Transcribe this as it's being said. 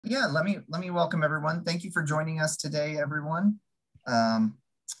Yeah, let me welcome everyone. Thank you for joining us today, everyone. It's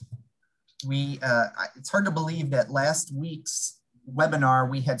hard to believe that last week's webinar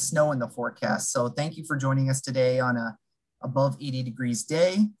we had snow in the forecast. So thank you for joining us today on a above 80 degrees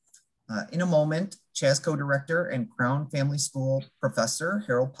day. In a moment, CHAS co-director and Crown Family School professor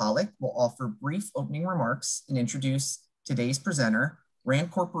Harold Pollack will offer brief opening remarks and introduce today's presenter,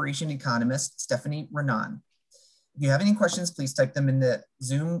 RAND Corporation economist Stephanie Rennane. If you have any questions, please type them in the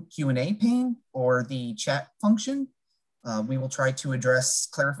Zoom Q&A pane or the chat function. We will try to address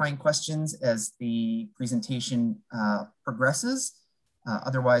clarifying questions as the presentation progresses.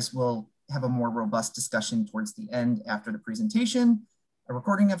 Otherwise, we'll have a more robust discussion towards the end after the presentation. A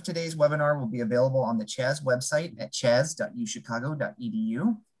recording of today's webinar will be available on the CHAS website at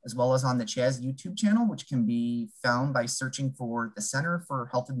chas.uchicago.edu, as well as on the CHAS YouTube channel, which can be found by searching for the Center for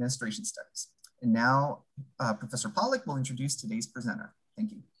Health Administration Studies. And now Professor Pollack will introduce today's presenter.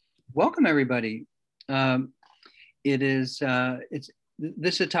 Thank you. Welcome, everybody. This is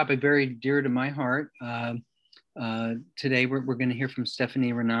a topic very dear to my heart. Today, we're going to hear from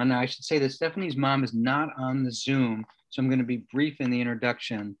Stephanie Rennane. Now, I should say that Stephanie's mom is not on the Zoom, so I'm going to be brief in the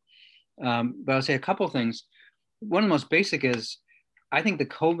introduction. But I'll say a couple of things. One of the most basic is, I think the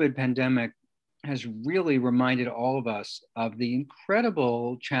COVID pandemic has really reminded all of us of the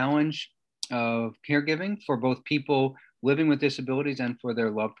incredible challenge of caregiving for both people living with disabilities and for their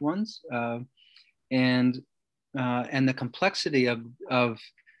loved ones, and the complexity of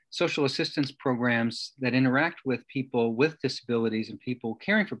social assistance programs that interact with people with disabilities and people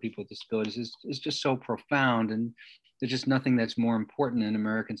caring for people with disabilities is just so profound, and there's just nothing that's more important in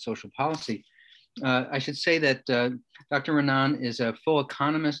American social policy. I should say that Dr. Rennane is a full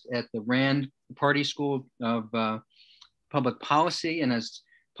economist at the RAND Party School of Public Policy and has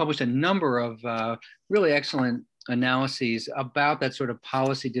published a number of really excellent analyses about that sort of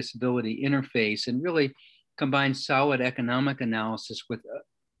policy disability interface, and really combines solid economic analysis with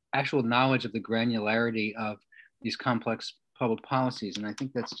actual knowledge of the granularity of these complex public policies. And I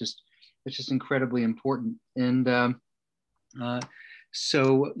think that's just incredibly important. And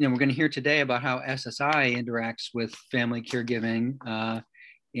so, we're going to hear today about how SSI interacts with family caregiving.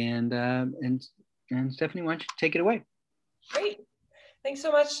 And Stephanie, why don't you take it away? Great. Thanks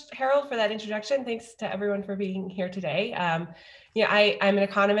so much, Harold, for that introduction. Thanks to everyone for being here today. I'm an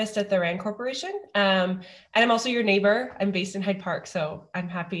economist at the RAND Corporation, and I'm also your neighbor. I'm based in Hyde Park, so I'm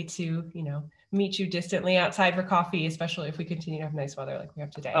happy to, meet you distantly outside for coffee, especially if we continue to have nice weather like we have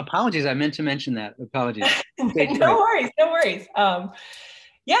today. Apologies, I meant to mention that. Apologies. No worries.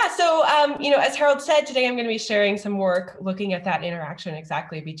 As Harold said, today I'm going to be sharing some work looking at that interaction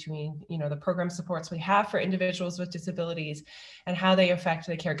exactly between, the program supports we have for individuals with disabilities and how they affect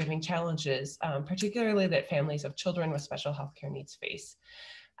the caregiving challenges, particularly that families of children with special healthcare needs face.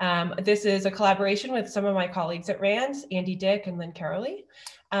 This is a collaboration with some of my colleagues at RAND, Andy Dick and Lynn Caroli.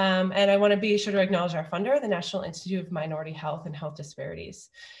 And I want to be sure to acknowledge our funder, the National Institute of Minority Health and Health Disparities.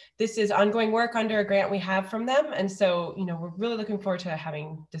 This is ongoing work under a grant we have from them. And so, we're really looking forward to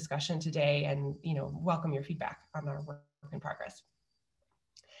having discussion today and, welcome your feedback on our work in progress.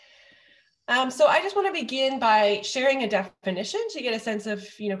 So I just want to begin by sharing a definition to get a sense of,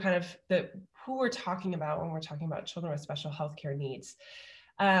 who we're talking about when we're talking about children with special healthcare needs.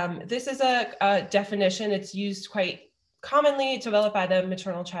 This is a definition. It's used quite commonly, developed by the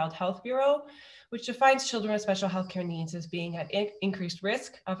Maternal Child Health Bureau, which defines children with special healthcare needs as being at increased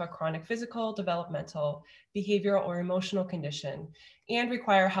risk of a chronic physical, developmental, behavioral, or emotional condition, and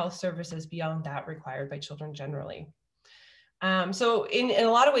require health services beyond that required by children generally. So in a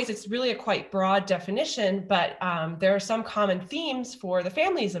lot of ways, it's really a quite broad definition, but there are some common themes for the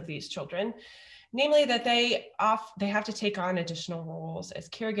families of these children, namely that they have to take on additional roles as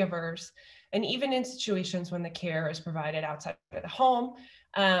caregivers, and even in situations when the care is provided outside of the home,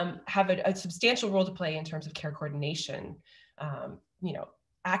 have a substantial role to play in terms of care coordination,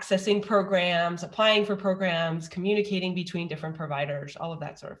 accessing programs, applying for programs, communicating between different providers, all of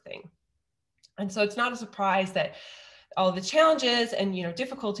that sort of thing. And so it's not a surprise that all of the challenges and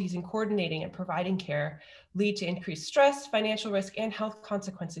difficulties in coordinating and providing care lead to increased stress, financial risk, and health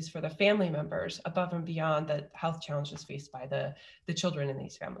consequences for the family members above and beyond the health challenges faced by the children in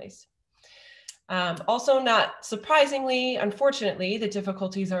these families. Also, not surprisingly, unfortunately, the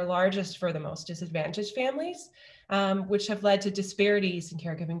difficulties are largest for the most disadvantaged families, which have led to disparities in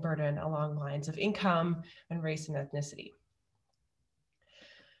caregiving burden along lines of income and race and ethnicity.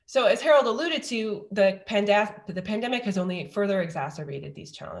 So as Harold alluded to, the pandemic has only further exacerbated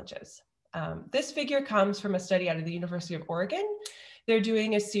these challenges. This figure comes from a study out of the University of Oregon. They're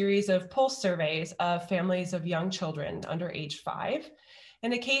doing a series of pulse surveys of families of young children under age 5.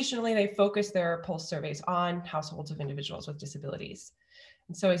 And occasionally they focus their pulse surveys on households of individuals with disabilities.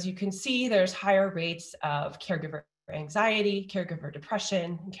 And so as you can see, there's higher rates of caregiver anxiety, caregiver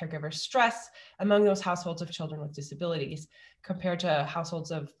depression, and caregiver stress among those households of children with disabilities compared to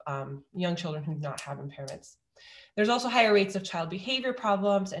households of young children who do not have impairments. There's also higher rates of child behavior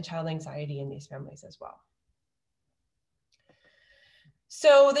problems and child anxiety in these families as well.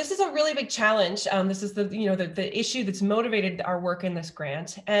 So this is a really big challenge. This is the issue that's motivated our work in this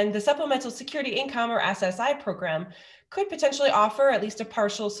grant. And the Supplemental Security Income, or SSI program, could potentially offer at least a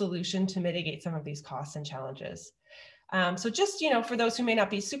partial solution to mitigate some of these costs and challenges. So just, for those who may not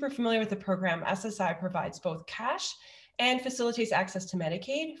be super familiar with the program, SSI provides both cash and facilitates access to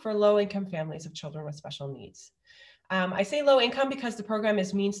Medicaid for low-income families of children with special needs. I say low income because the program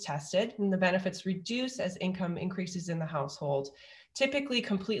is means tested and the benefits reduce as income increases in the household, typically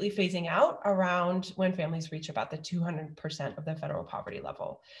completely phasing out around when families reach about the 200% of the federal poverty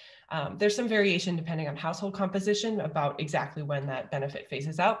level. There's some variation depending on household composition about exactly when that benefit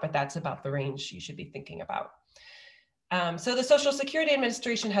phases out, but that's about the range you should be thinking about. So the Social Security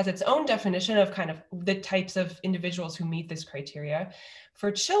Administration has its own definition of kind of the types of individuals who meet this criteria.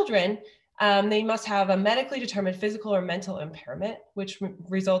 For children, they must have a medically determined physical or mental impairment, which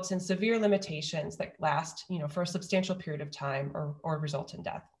results in severe limitations that last, for a substantial period of time or result in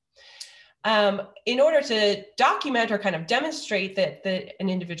death. In order to document or kind of demonstrate that an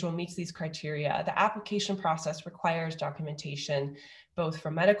individual meets these criteria, the application process requires documentation both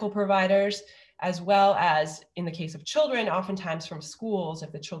from medical providers as well as, in the case of children, oftentimes from schools.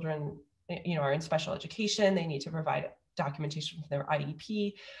 If the children are in special education, they need to provide documentation from their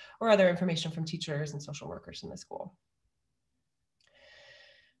IEP or other information from teachers and social workers in the school.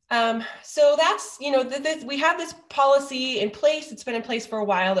 So that's, we have this policy in place. It's been in place for a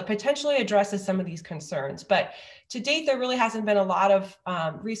while that potentially addresses some of these concerns. But to date, there really hasn't been a lot of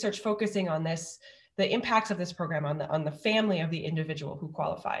research focusing on this, the impacts of this program on the family of the individual who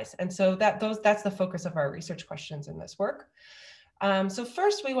qualifies. And so that's the focus of our research questions in this work. So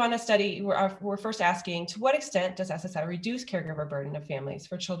first, we want to study, we're first asking, to what extent does SSI reduce caregiver burden of families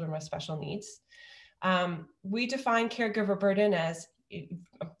for children with special needs? We define caregiver burden as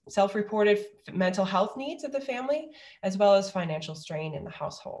self-reported mental health needs of the family, as well as financial strain in the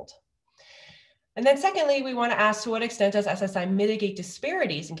household. And then secondly, we want to ask, to what extent does SSI mitigate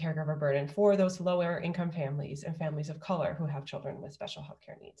disparities in caregiver burden for those lower income families and families of color who have children with special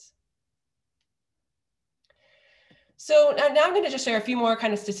healthcare needs? So now I'm going to just share a few more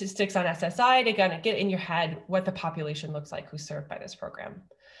kind of statistics on SSI to kind of get in your head what the population looks like who's served by this program.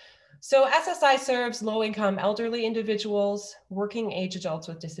 So SSI serves low-income elderly individuals, working age adults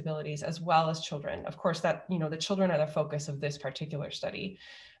with disabilities, as well as children. Of course, that the children are the focus of this particular study.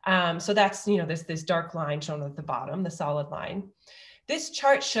 So that's this dark line shown at the bottom, the solid line. This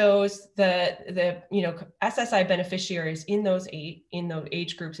chart shows the SSI beneficiaries in those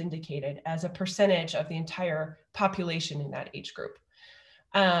age groups indicated as a percentage of the entire population in that age group.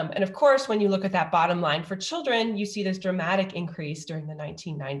 And of course, when you look at that bottom line for children, you see this dramatic increase during the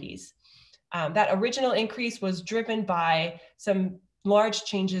 1990s. That original increase was driven by some large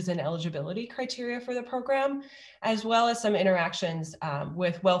changes in eligibility criteria for the program, as well as some interactions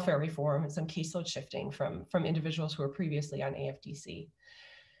with welfare reform and some caseload shifting from individuals who were previously on AFDC.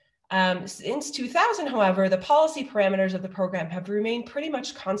 Since 2000, however, the policy parameters of the program have remained pretty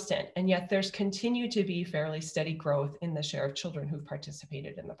much constant, and yet there's continued to be fairly steady growth in the share of children who've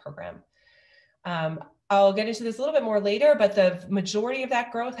participated in the program. I'll get into this a little bit more later, but the majority of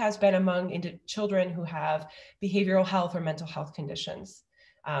that growth has been among children who have behavioral health or mental health conditions,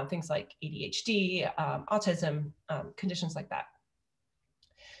 things like ADHD, autism, conditions like that.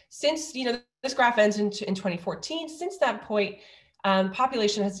 Since this graph ends in 2014, since that point,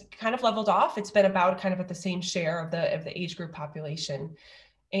 population has kind of leveled off. It's been about kind of at the same share of the age group population.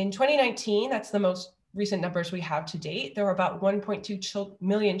 In 2019, that's the most recent numbers we have to date, there were about 1.2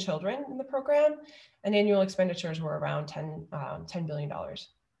 million children in the program, and annual expenditures were around $10 billion.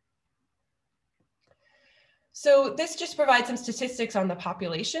 So this just provides some statistics on the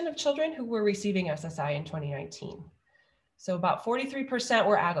population of children who were receiving SSI in 2019. So about 43%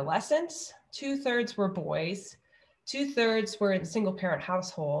 were adolescents, 2/3 were boys, 2/3 were in single parent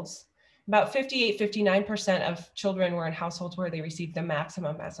households. About 59% of children were in households where they received the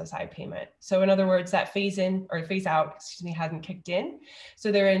maximum SSI payment. So in other words, that phase in or phase out, hadn't kicked in.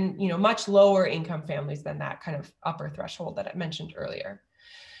 So they're in much lower income families than that kind of upper threshold that I mentioned earlier.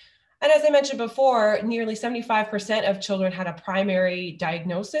 And as I mentioned before, nearly 75% of children had a primary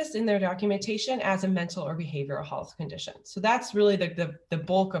diagnosis in their documentation as a mental or behavioral health condition. So that's really the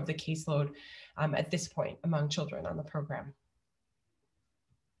bulk of the caseload at this point among children on the program.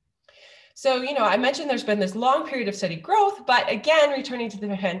 So, I mentioned there's been this long period of steady growth, but again, returning to the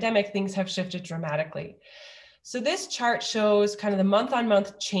pandemic, things have shifted dramatically. So this chart shows kind of the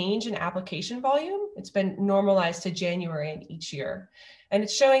month-on-month change in application volume. It's been normalized to January in each year. And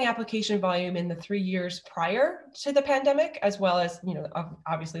it's showing application volume in the 3 years prior to the pandemic, as well as,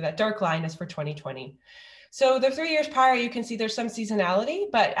 obviously that dark line is for 2020. So the 3 years prior, you can see there's some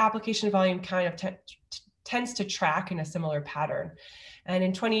seasonality, but application volume kind of tends to track in a similar pattern. And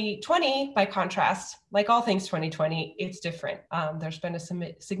in 2020, by contrast, like all things 2020, it's different. There's been a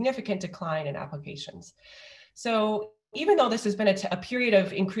significant decline in applications. So even though this has been a period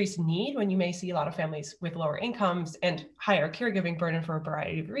of increased need, when you may see a lot of families with lower incomes and higher caregiving burden for a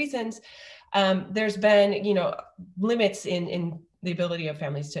variety of reasons, there's been, limits in the ability of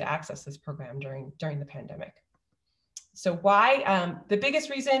families to access this program during the pandemic. So why? The biggest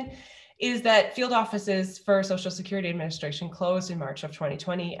reason is that field offices for Social Security Administration closed in March of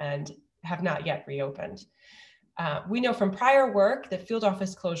 2020 and have not yet reopened. We know from prior work that field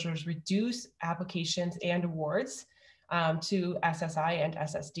office closures reduce applications and awards to SSI and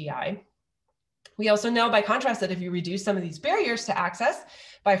SSDI. We also know, by contrast, that if you reduce some of these barriers to access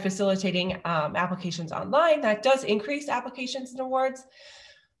by facilitating applications online, that does increase applications and awards.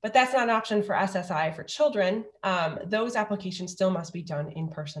 But that's not an option for SSI for children. Those applications still must be done in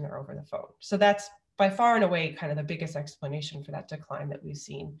person or over the phone. So that's by far and away kind of the biggest explanation for that decline that we've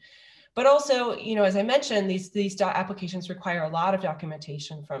seen. But also, as I mentioned, these applications require a lot of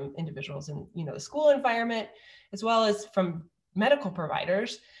documentation from individuals in the school environment, as well as from medical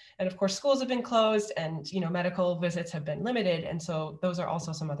providers. And of course, schools have been closed and medical visits have been limited. And so those are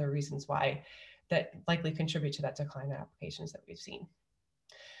also some other reasons why that likely contribute to that decline in applications that we've seen.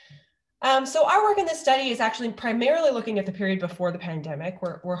 So our work in this study is actually primarily looking at the period before the pandemic.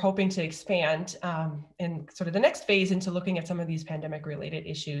 We're hoping to expand in sort of the next phase into looking at some of these pandemic-related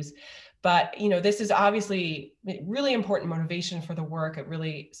issues. But this is obviously really important motivation for the work.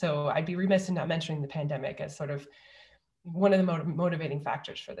 So I'd be remiss in not mentioning the pandemic as sort of one of the motivating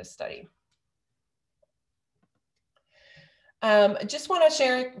factors for this study. Just want to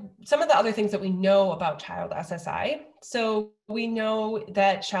share some of the other things that we know about child SSI. So we know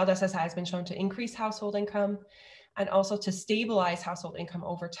that child SSI has been shown to increase household income and also to stabilize household income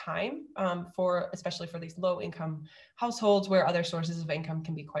over time, especially for these low income households where other sources of income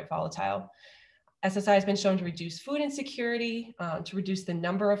can be quite volatile. SSI has been shown to reduce food insecurity, to reduce the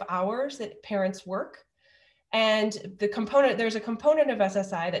number of hours that parents work. And there's a component of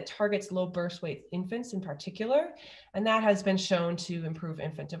SSI that targets low birth weight infants in particular, and that has been shown to improve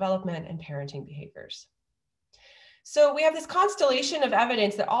infant development and parenting behaviors. So we have this constellation of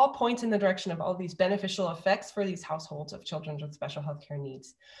evidence that all points in the direction of all these beneficial effects for these households of children with special healthcare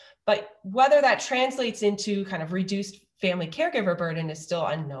needs. But whether that translates into kind of reduced family caregiver burden is still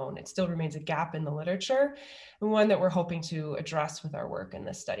unknown. It still remains a gap in the literature, and one that we're hoping to address with our work in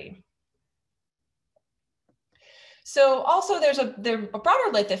this study. So also there's a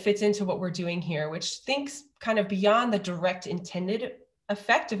broader light that fits into what we're doing here, which thinks kind of beyond the direct intended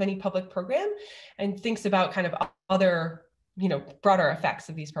effect of any public program and thinks about kind of other, broader effects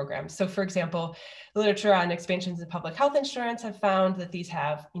of these programs. So for example, literature on expansions of public health insurance have found that these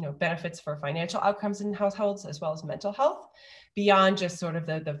have, benefits for financial outcomes in households as well as mental health beyond just sort of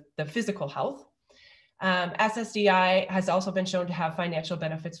the physical health. SSDI has also been shown to have financial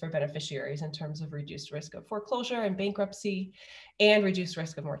benefits for beneficiaries in terms of reduced risk of foreclosure and bankruptcy and reduced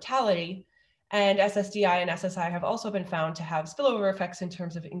risk of mortality. And SSDI and SSI have also been found to have spillover effects in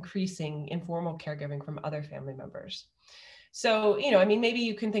terms of increasing informal caregiving from other family members. So, maybe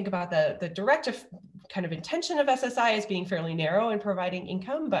you can think about the direct kind of intention of SSI as being fairly narrow in providing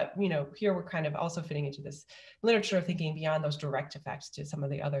income, but, here we're kind of also fitting into this literature of thinking beyond those direct effects to some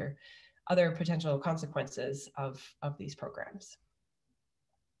of the other potential consequences of these programs.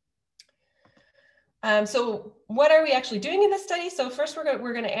 So what are we actually doing in this study? So first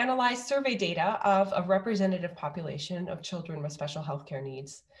we're going to analyze survey data of a representative population of children with special healthcare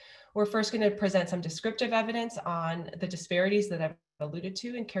needs. We're first going to present some descriptive evidence on the disparities that I've alluded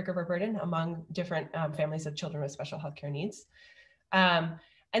to in caregiver burden among different families of children with special healthcare needs.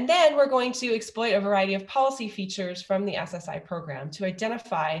 And then we're going to exploit a variety of policy features from the SSI program to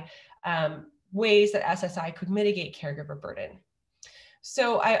identify ways that SSI could mitigate caregiver burden.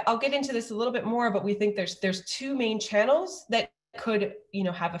 So I'll get into this a little bit more, but we think there's two main channels that could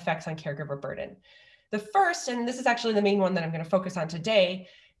have effects on caregiver burden. The first, and this is actually the main one that I'm going to focus on today,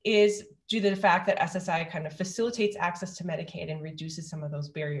 is due to the fact that SSI kind of facilitates access to Medicaid and reduces some of those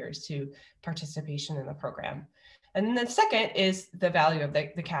barriers to participation in the program. And then the second is the value of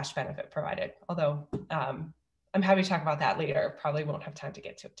the cash benefit provided, although I'm happy to talk about that later. Probably won't have time to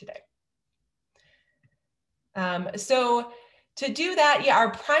get to it today. So to do that, yeah,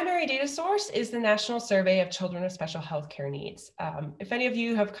 our primary data source is the National Survey of Children with Special Health Care Needs. If any of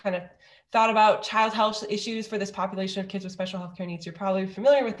you have kind of thought about child health issues for this population of kids with special health care needs, you're probably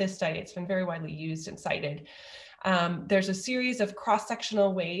familiar with this study. It's been very widely used and cited. There's a series of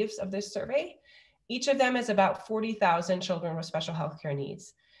cross-sectional waves of this survey. Each of them is about 40,000 children with special health care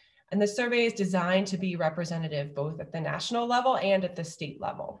needs. And the survey is designed to be representative both at the national level and at the state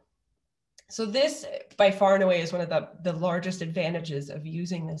level. So this, by far and away, is one of the largest advantages of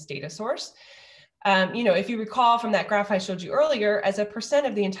using this data source. If you recall from that graph I showed you earlier, as a percent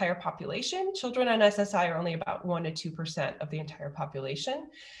of the entire population, children on SSI are only about 1% to 2% of the entire population.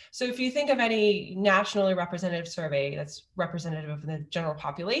 So if you think of any nationally representative survey that's representative of the general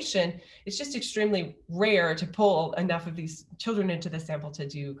population, it's just extremely rare to pull enough of these children into the sample to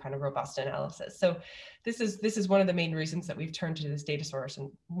do kind of robust analysis. So this is one of the main reasons that we've turned to this data source, and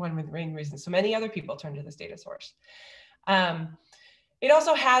one of the main reasons so many other people turn to this data source. It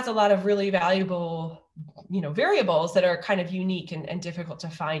also has a lot of really valuable, variables that are kind of unique and difficult to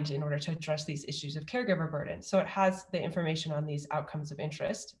find in order to address these issues of caregiver burden. So it has the information on these outcomes of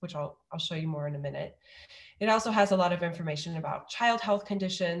interest, which I'll show you more in a minute. It also has a lot of information about child health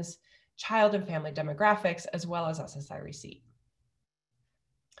conditions, child and family demographics, as well as SSI receipt.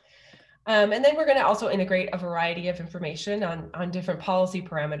 And then we're going to also integrate a variety of information on different policy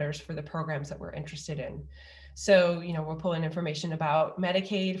parameters for the programs that we're interested in. So, we'll pull in information about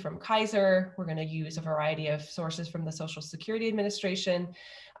Medicaid from Kaiser. We're going to use a variety of sources from the Social Security Administration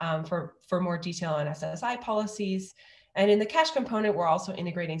for more detail on SSI policies. And in the cash component, we're also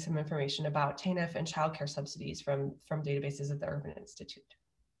integrating some information about TANF and childcare subsidies from databases at the Urban Institute.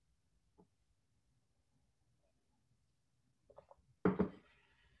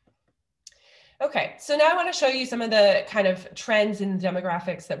 Okay, so now I want to show you some of the kind of trends in the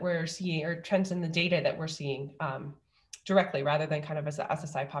demographics that we're seeing, or trends in the data that we're seeing directly, rather than kind of as the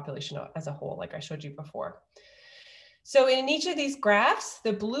SSI population as a whole, like I showed you before. So in each of these graphs,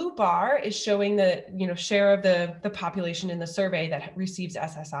 the blue bar is showing the share of the population in the survey that receives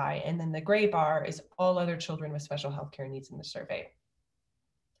SSI, and then the gray bar is all other children with special health care needs in the survey.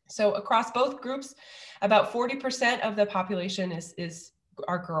 So across both groups, about 40% of the population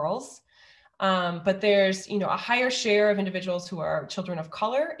are girls. But there's, a higher share of individuals who are children of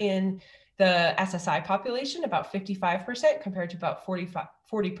color in the SSI population, about 55% compared to about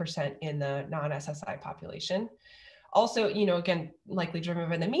 40% in the non-SSI population. Also, again, likely driven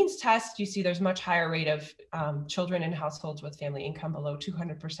by the means test, you see there's much higher rate of children in households with family income below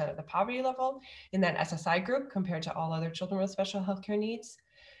 200% of the poverty level in that SSI group compared to all other children with special health care needs.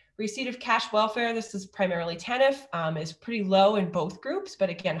 Receipt of cash welfare, this is primarily TANF, is pretty low in both groups, but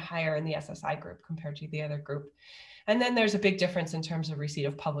again, higher in the SSI group compared to the other group. And then there's a big difference in terms of receipt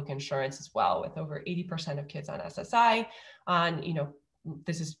of public insurance as well, with over 80% of kids on SSI on,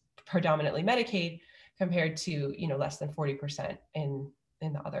 this is predominantly Medicaid, compared to, less than 40% in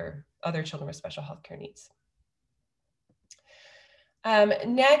the other children with special health care needs.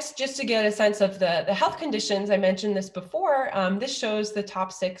 Next, just to get a sense of the health conditions, I mentioned this before, this shows the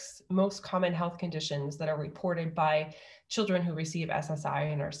top 6 most common health conditions that are reported by children who receive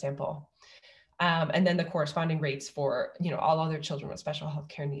SSI in our sample. And then the corresponding rates for all other children with special health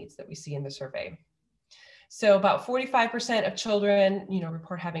care needs that we see in the survey. So about 45% of children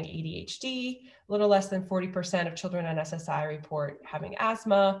report having ADHD, a little less than 40% of children on SSI report having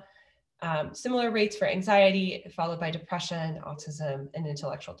asthma. Similar rates for anxiety, followed by depression, autism, and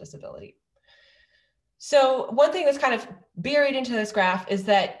intellectual disability. So one thing that's kind of buried into this graph is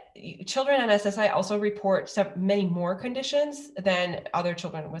that children on SSI also report many more conditions than other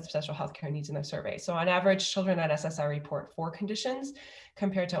children with special health care needs in the survey. So on average, children on SSI report 4 conditions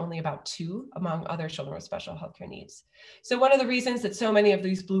compared to only about 2 among other children with special health care needs. So one of the reasons that so many of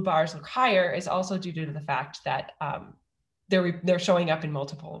these blue bars look higher is also due to the fact that they're showing up in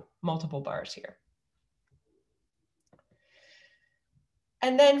multiple bars here.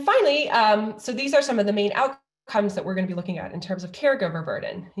 And then finally, so these are some of the main outcomes that we're going to be looking at in terms of caregiver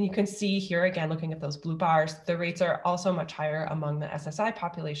burden. And you can see here, again, looking at those blue bars, the rates are also much higher among the SSI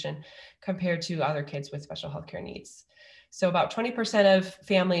population compared to other kids with special health care needs. So about 20% of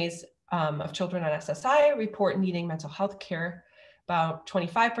families of children on SSI report needing mental health care. About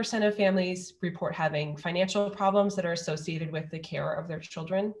 25% of families report having financial problems that are associated with the care of their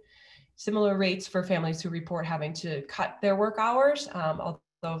children. Similar rates for families who report having to cut their work hours, although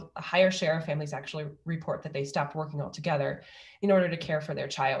a higher share of families actually report that they stopped working altogether in order to care for their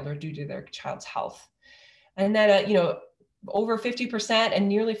child or due to their child's health. And then, over 50% and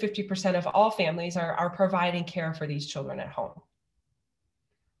nearly 50% of all families are providing care for these children at home.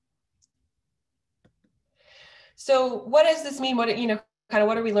 So what does this mean? What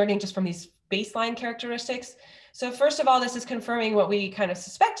are we learning just from these baseline characteristics? So first of all, this is confirming what we kind of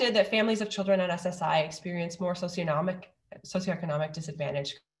suspected, that families of children on SSI experience more socioeconomic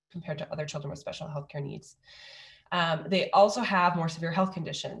disadvantage compared to other children with special healthcare needs. They also have more severe health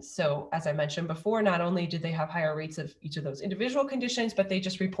conditions. So as I mentioned before, not only do they have higher rates of each of those individual conditions, but they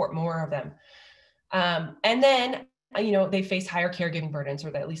just report more of them. And then, they face higher caregiving burdens,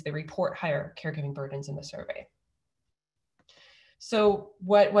 or at least they report higher caregiving burdens in the survey. So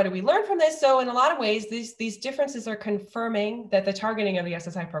what do we learn from this? So in a lot of ways, these differences are confirming that the targeting of the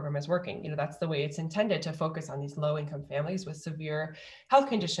SSI program is working. That's the way it's intended, to focus on these low-income families with severe health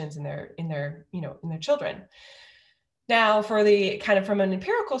conditions in their children. Now, for the kind of from an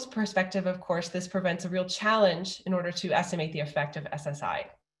empirical perspective, of course, this presents a real challenge in order to estimate the effect of SSI.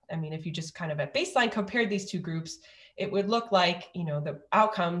 I mean, if you just kind of at baseline compared these two groups, it would look like, the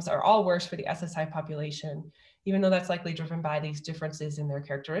outcomes are all worse for the SSI population, even though that's likely driven by these differences in their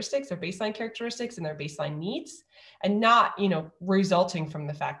characteristics, their baseline characteristics and their baseline needs, and not, resulting from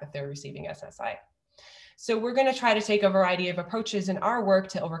the fact that they're receiving SSI. So we're going to try to take a variety of approaches in our work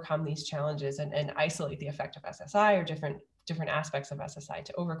to overcome these challenges and isolate the effect of SSI or different aspects of SSI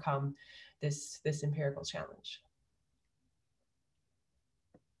to overcome this empirical challenge.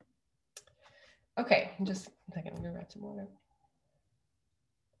 Okay, just a second, I'm going to grab some water.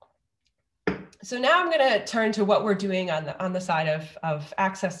 So now I'm going to turn to what we're doing on the side of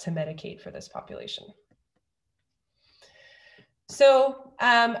access to Medicaid for this population. So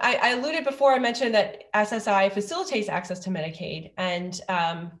I alluded before, I mentioned that SSI facilitates access to Medicaid, and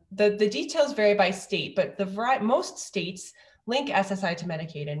the details vary by state, but most states link SSI to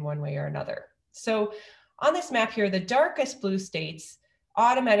Medicaid in one way or another. So on this map here, the darkest blue states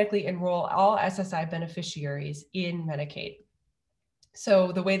automatically enroll all SSI beneficiaries in Medicaid.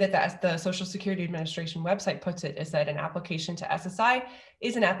 So the way that the Social Security Administration website puts it is that an application to SSI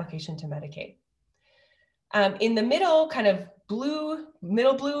is an application to Medicaid. In the middle, kind of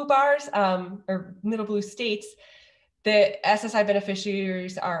middle blue bars, or middle blue states, the SSI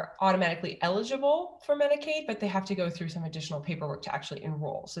beneficiaries are automatically eligible for Medicaid, but they have to go through some additional paperwork to actually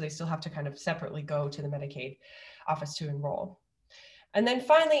enroll. So they still have to kind of separately go to the Medicaid office to enroll. And then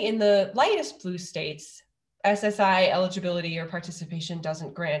finally, in the lightest blue states, SSI eligibility or participation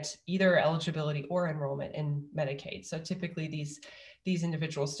doesn't grant either eligibility or enrollment in Medicaid. So typically these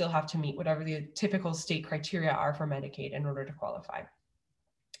individuals still have to meet whatever the typical state criteria are for Medicaid in order to qualify.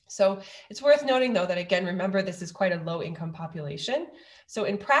 So it's worth noting, though, that again, remember, this is quite a low income population. So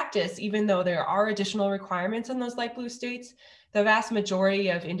in practice, even though there are additional requirements in those light blue states, the vast majority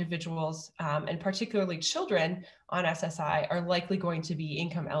of individuals, and particularly children on SSI, are likely going to be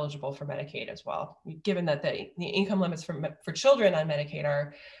income eligible for Medicaid as well, given that the income limits for children on Medicaid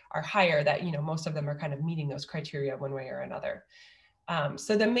are higher, that most of them are kind of meeting those criteria one way or another.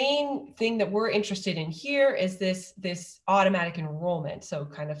 So the main thing that we're interested in here is this automatic enrollment. So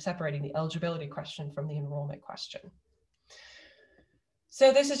kind of separating the eligibility question from the enrollment question.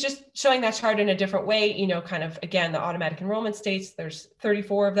 So this is just showing that chart in a different way, kind of, again, the automatic enrollment states, there's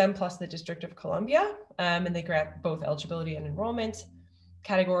 34 of them plus the District of Columbia, and they grant both eligibility and enrollment.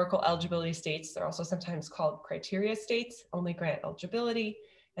 Categorical eligibility states, they're also sometimes called criteria states, only grant eligibility.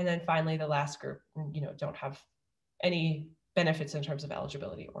 And then finally, the last group, don't have any benefits in terms of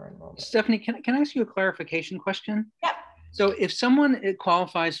eligibility or enrollment. Stephanie, can I ask you a clarification question? Yeah. So if someone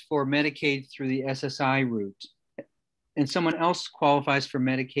qualifies for Medicaid through the SSI route, and someone else qualifies for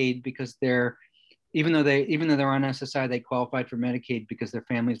Medicaid because even though they're on SSI, they qualified for Medicaid because their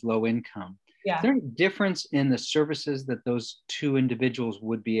family's low income. Yeah. Is there a difference in the services that those two individuals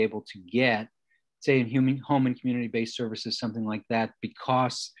would be able to get, say in home and community-based services, something like that,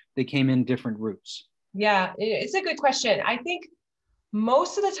 because they came in different routes? Yeah, it's a good question. I think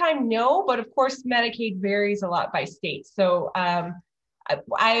most of the time, no, but of course, Medicaid varies a lot by state. So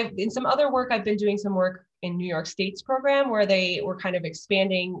in some other work, I've been doing some work in New York State's program where they were kind of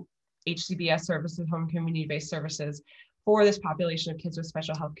expanding HCBS services, home community-based services, for this population of kids with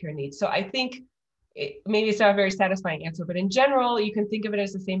special healthcare needs. So I think maybe it's not a very satisfying answer, but in general, you can think of it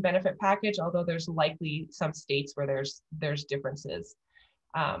as the same benefit package, although there's likely some states where there's differences.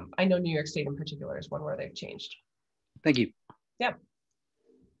 I know New York State in particular is one where they've changed. Thank you. Yeah.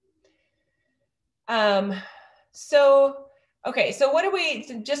 Okay, so what do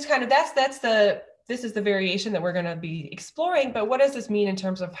we just kind of, this is the variation that we're going to be exploring, but what does this mean in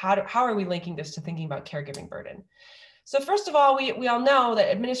terms of how are we linking this to thinking about caregiving burden? So first of all, we all know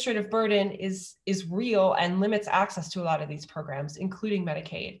that administrative burden is real and limits access to a lot of these programs, including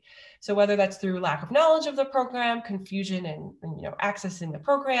Medicaid. So whether that's through lack of knowledge of the program, confusion in accessing the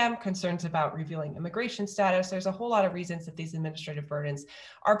program, concerns about revealing immigration status, there's a whole lot of reasons that these administrative burdens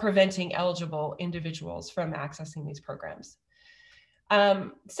are preventing eligible individuals from accessing these programs.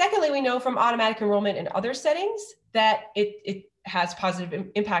 Secondly, we know from automatic enrollment in other settings that it has positive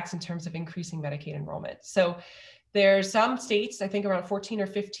impacts in terms of increasing Medicaid enrollment. So there's some states, I think around 14 or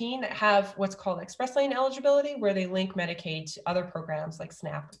 15, that have what's called express lane eligibility, where they link Medicaid to other programs like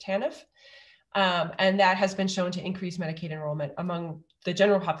SNAP or TANF. And that has been shown to increase Medicaid enrollment among the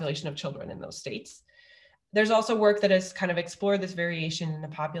general population of children in those states. There's also work that has kind of explored this variation in the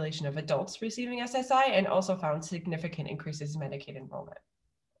population of adults receiving SSI and also found significant increases in Medicaid enrollment.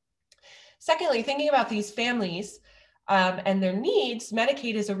 Secondly, thinking about these families and their needs,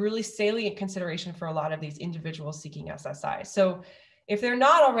 Medicaid is a really salient consideration for a lot of these individuals seeking SSI. So if they're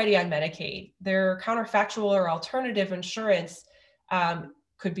not already on Medicaid, their counterfactual or alternative insurance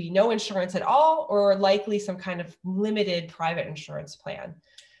could be no insurance at all, or likely some kind of limited private insurance plan.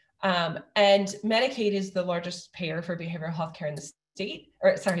 And Medicaid is the largest payer for behavioral health care in the state,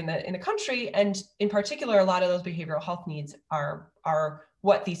 or sorry, in the country. And in particular, a lot of those behavioral health needs are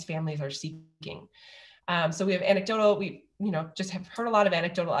what these families are seeking. So we have anecdotal, we just have heard a lot of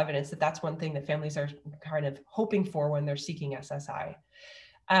anecdotal evidence that that's one thing that families are kind of hoping for when they're seeking SSI.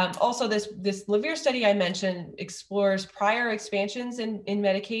 Also, this Levere study I mentioned explores prior expansions in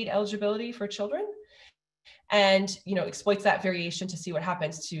Medicaid eligibility for children, and exploits that variation to see what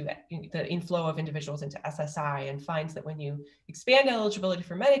happens to the inflow of individuals into SSI, and finds that when you expand eligibility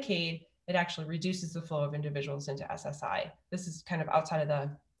for Medicaid, it actually reduces the flow of individuals into SSI. This is kind of outside of the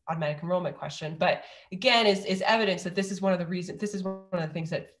automatic enrollment question, but again, is evidence that this is one of the reasons, this is one of the things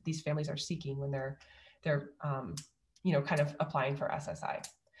that these families are seeking when they're kind of applying for SSI.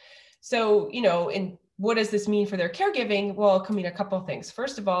 So, in what does this mean for their caregiving? Well, it can mean a couple of things.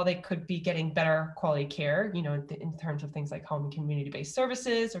 First of all, they could be getting better quality care, in terms of things like home and community-based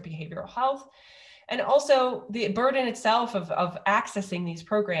services or behavioral health. And also the burden itself of accessing these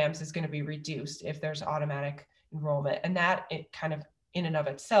programs is going to be reduced if there's automatic enrollment. And that it kind of in and of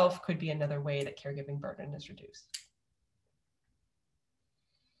itself could be another way that caregiving burden is reduced.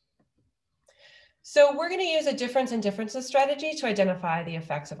 So we're going to use a difference in differences strategy to identify the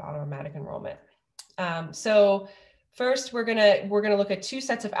effects of automatic enrollment. So first, we're going to look at two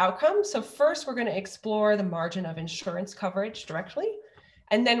sets of outcomes. So first, we're going to explore the margin of insurance coverage directly,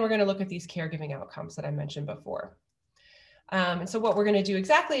 and then we're going to look at these caregiving outcomes that I mentioned before. And so what we're going to do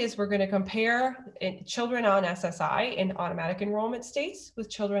exactly is we're going to compare children on SSI in automatic enrollment states with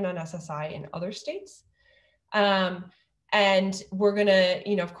children on SSI in other states. And we're going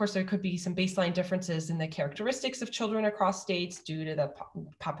to, of course, there could be some baseline differences in the characteristics of children across states due to the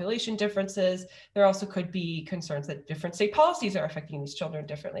population differences. There also could be concerns that different state policies are affecting these children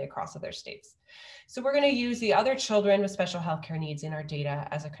differently across other states. So we're going to use the other children with special healthcare needs in our data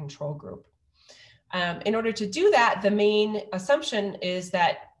as a control group. In order to do that, the main assumption is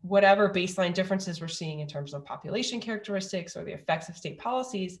that whatever baseline differences we're seeing in terms of population characteristics or the effects of state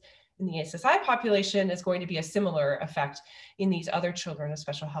policies in the SSI population is going to be a similar effect in these other children with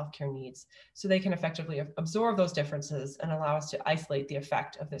special healthcare needs. So they can effectively absorb those differences and allow us to isolate the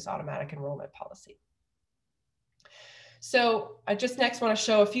effect of this automatic enrollment policy. So I just next want to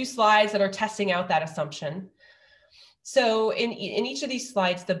show a few slides that are testing out that assumption. So in each of these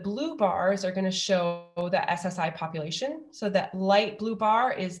slides, the blue bars are going to show the SSI population. So that light blue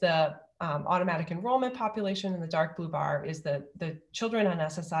bar is the automatic enrollment population, and the dark blue bar is the children on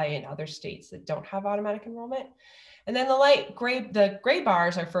SSI in other states that don't have automatic enrollment. And then the gray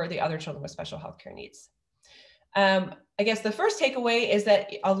bars are for the other children with special healthcare needs. I guess the first takeaway is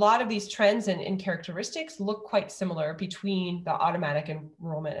that a lot of these trends and characteristics look quite similar between the automatic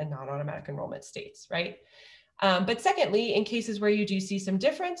enrollment and non-automatic enrollment states, right? But secondly, in cases where you do see some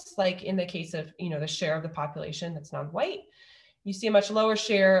difference, like in the case of the share of the population that's non-white, you see a much lower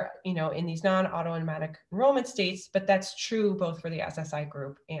share in these non-automatic enrollment states, but that's true both for the SSI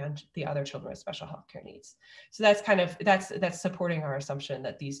group and the other children with special healthcare needs. So that's that's supporting our assumption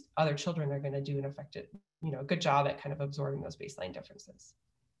that these other children are going to do an effective, good job at kind of absorbing those baseline differences.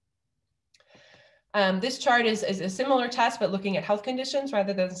 This chart is a similar test, but looking at health conditions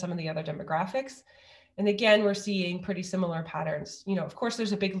rather than some of the other demographics. And again, we're seeing pretty similar patterns. Of course,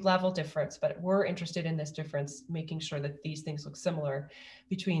 there's a big level difference, but we're interested in this difference, making sure that these things look similar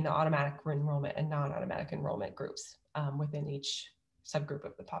between the automatic enrollment and non-automatic enrollment groups within each subgroup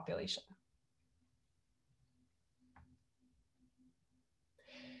of the population.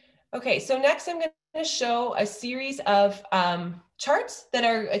 Okay, so next I'm going to show a series of charts that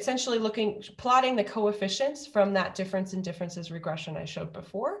are essentially plotting the coefficients from that difference in differences regression I showed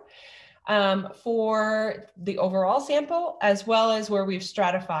before for the overall sample, as well as where we've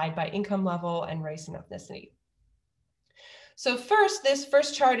stratified by income level and race and ethnicity. So first, this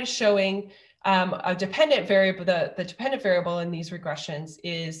first chart is showing a dependent variable. The dependent variable in these regressions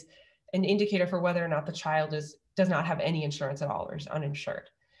is an indicator for whether or not the child does not have any insurance at all or is uninsured.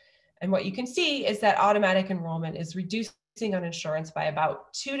 And what you can see is that automatic enrollment is reducing uninsurance by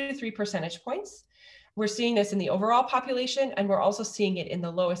about 2 to 3 percentage points. We're seeing this in the overall population, and we're also seeing it in the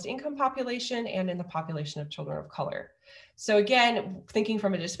lowest income population and in the population of children of color. So again, thinking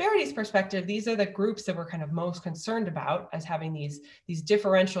from a disparities perspective, these are the groups that we're kind of most concerned about as having these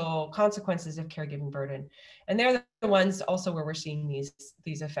differential consequences of caregiving burden. And they're the ones also where we're seeing these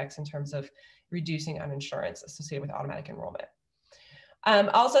effects in terms of reducing uninsurance associated with automatic enrollment.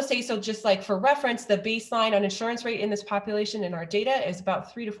 I'll also say, so just like for reference, the baseline uninsurance rate in this population in our data is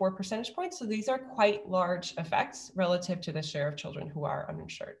about 3 to 4 percentage points. So these are quite large effects relative to the share of children who are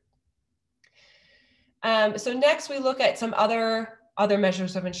uninsured. So next we look at some other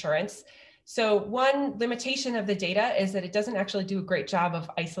measures of insurance. So one limitation of the data is that it doesn't actually do a great job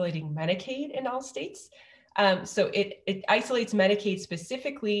of isolating Medicaid in all states. So it isolates Medicaid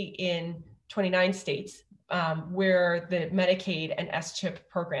specifically in 29 states. Where the Medicaid and S-CHIP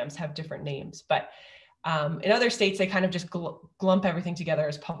programs have different names. But in other states, they kind of just glump everything together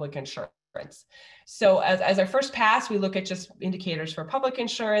as public insurance. So as our first pass, we look at just indicators for public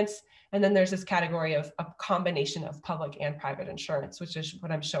insurance. And then there's this category of a combination of public and private insurance, which is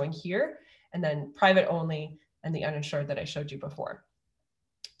what I'm showing here. And then private only and the uninsured that I showed you before.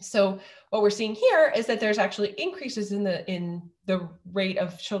 So what we're seeing here is that there's actually increases in the rate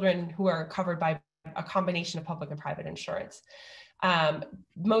of children who are covered by a combination of public and private insurance.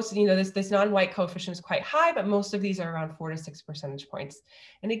 Most, this non-white coefficient is quite high, but most of these are around 4 to 6 percentage points.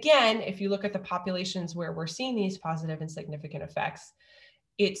 And again, if you look at the populations where we're seeing these positive and significant effects,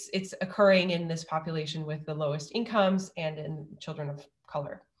 it's occurring in this population with the lowest incomes and in children of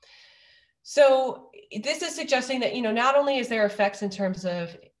color. So this is suggesting that, not only is there effects in terms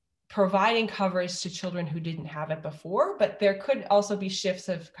of providing coverage to children who didn't have it before, but there could also be shifts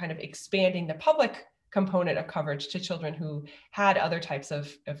of kind of expanding the public component of coverage to children who had other types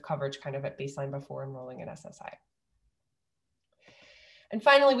of coverage kind of at baseline before enrolling in SSI. And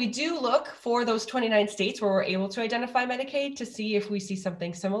finally, we do look for those 29 states where we're able to identify Medicaid to see if we see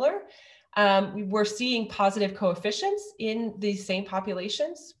something similar. We're seeing positive coefficients in these same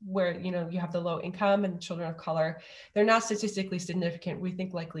populations where, you have the low income and children of color. They're not statistically significant, we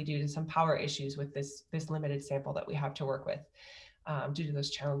think likely due to some power issues with this limited sample that we have to work with due to those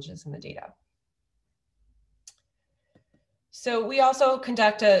challenges in the data. So we also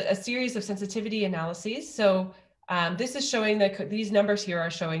conduct a series of sensitivity analyses. So this is showing these numbers here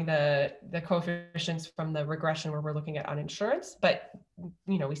are showing the coefficients from the regression where we're looking at uninsurance, but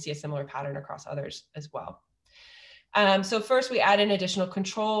we see a similar pattern across others as well. So first we add in additional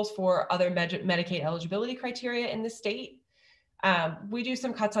controls for other Medicaid eligibility criteria in the state. We do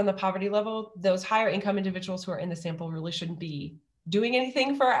some cuts on the poverty level. Those higher income individuals who are in the sample really shouldn't be doing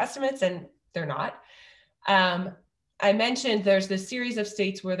anything for our estimates, and they're not. I mentioned there's this series of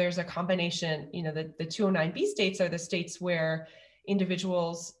states where there's a combination, the 209B states are the states where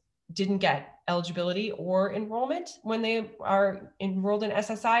individuals didn't get eligibility or enrollment when they are enrolled in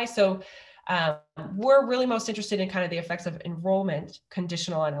SSI. So we're really most interested in kind of the effects of enrollment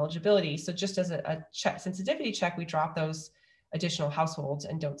conditional on eligibility. So just as a sensitivity check, we drop those additional households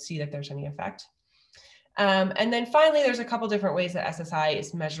and don't see that there's any effect. And then finally, there's a couple different ways that SSI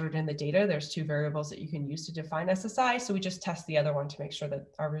is measured in the data. There's 2 variables that you can use to define SSI. So we just test the other one to make sure that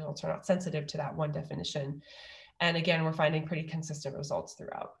our results are not sensitive to that one definition. And again, we're finding pretty consistent results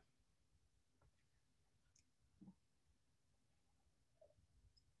throughout.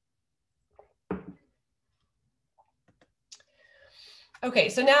 Okay,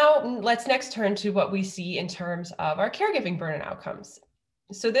 so now let's next turn to what we see in terms of our caregiving burden outcomes.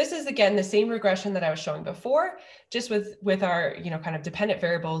 So this is, again, the same regression that I was showing before, just with our, kind of dependent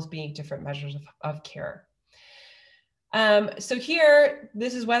variables being different measures of care. So here,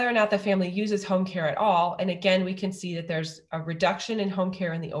 this is whether or not the family uses home care at all. And again, we can see that there's a reduction in home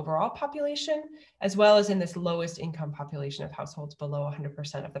care in the overall population, as well as in this lowest income population of households below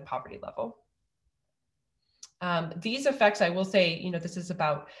 100% of the poverty level. These effects, I will say, this is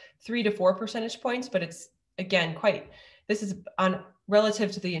about 3 to 4 percentage points, but it's, again, this is on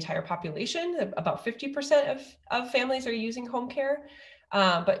relative to the entire population, about 50% of families are using home care.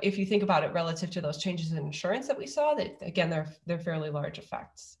 But if you think about it relative to those changes in insurance that we saw, that again, they're fairly large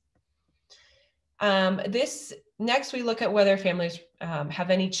effects. Next, we look at whether families have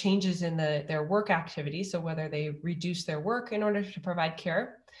any changes in their work activity, so whether they reduce their work in order to provide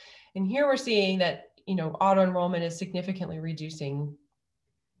care. And here we're seeing that, auto enrollment is significantly reducing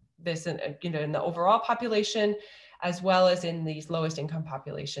this in the overall population, as well as in these lowest income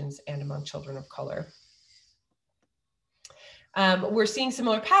populations and among children of color. We're seeing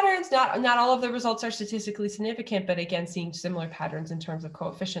similar patterns. Not all of the results are statistically significant, but again, seeing similar patterns in terms of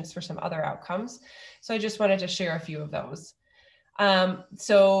coefficients for some other outcomes. So I just wanted to share a few of those.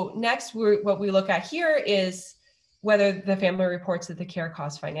 So next, what we look at here is whether the family reports that the care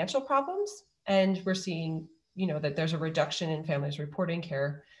caused financial problems. And we're seeing, that there's a reduction in families reporting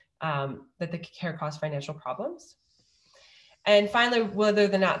care, that the care caused financial problems. And finally, whether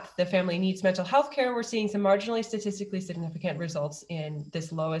or not the family needs mental health care, we're seeing some marginally statistically significant results in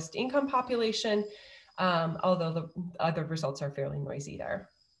this lowest income population, although the other results are fairly noisy there.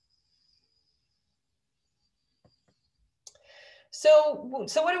 So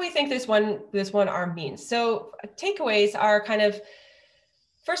what do we think this one arm means? So takeaways are kind of,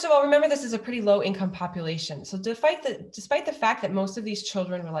 first of all, remember this is a pretty low income population. So despite the fact that most of these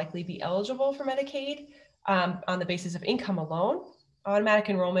children will likely be eligible for Medicaid, on the basis of income alone,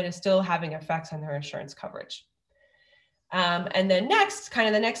 automatic enrollment is still having effects on their insurance coverage. And then next, kind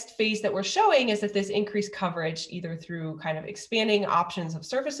of the next phase that we're showing is that this increased coverage, either through kind of expanding options of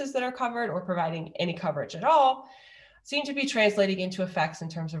services that are covered or providing any coverage at all, seem to be translating into effects in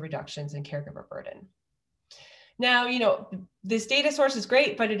terms of reductions in caregiver burden. Now, this data source is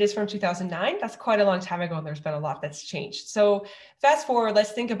great, but it is from 2009. That's quite a long time ago, and there's been a lot that's changed. So fast forward,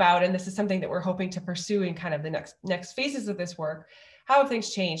 let's think about, and this is something that we're hoping to pursue in kind of the next phases of this work, how have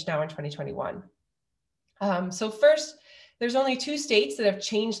things changed now in 2021? So first, there's only 2 states that have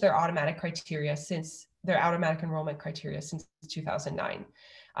changed their automatic enrollment criteria since 2009.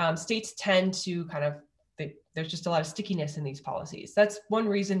 States tend to there's just a lot of stickiness in these policies. That's one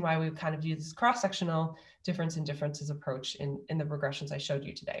reason why we've kind of used this cross-sectional differences approach in the regressions I showed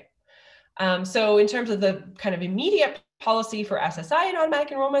you today. So in terms of the kind of immediate policy for SSI and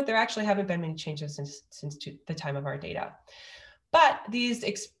automatic enrollment, there actually haven't been many changes since the time of our data. But these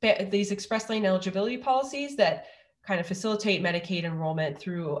express lane eligibility policies that kind of facilitate Medicaid enrollment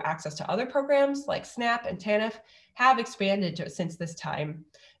through access to other programs like SNAP and TANF have expanded since this time.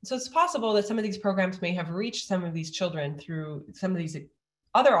 So it's possible that some of these programs may have reached some of these children through some of these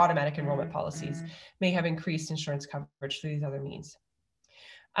other automatic enrollment policies, may have increased insurance coverage through these other means.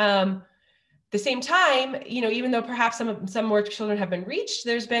 The same time, even though perhaps some more children have been reached,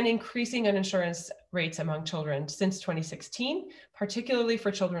 there's been increasing uninsurance rates among children since 2016, particularly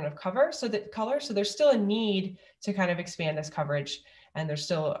for children of color. So there's still a need to kind of expand this coverage, and there's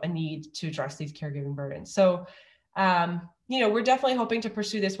still a need to address these caregiving burdens. So, we're definitely hoping to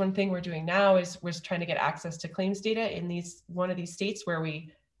pursue this. One thing we're doing now is we're trying to get access to claims data in one of these states where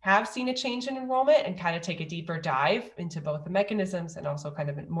we have seen a change in enrollment, and kind of take a deeper dive into both the mechanisms and also kind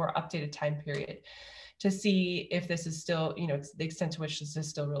of a more updated time period to see if this is still, the extent to which this is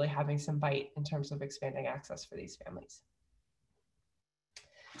still really having some bite in terms of expanding access for these families.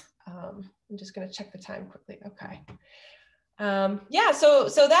 I'm just going to check the time quickly. Okay. Yeah, so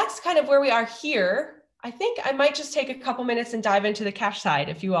that's kind of where we are here. I think I might just take a couple minutes and dive into the cash side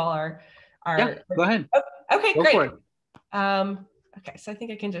if you all are. Yeah, go ahead. Oh, okay, go great. For it. Okay, so I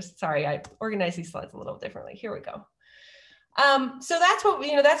think I can I organized these slides a little differently. Here we go. So that's what,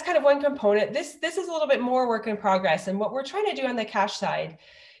 that's kind of one component. This is a little bit more work in progress. And what we're trying to do on the cash side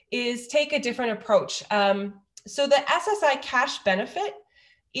is take a different approach. So the SSI cash benefit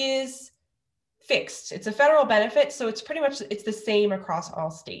is fixed. It's a federal benefit, so it's the same across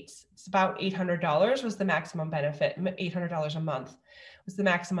all states. It's about $800 was the maximum benefit. $800 a month was the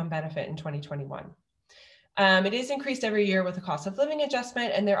maximum benefit in 2021. It is increased every year with the cost of living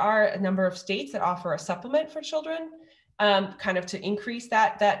adjustment, and there are a number of states that offer a supplement for children, kind of to increase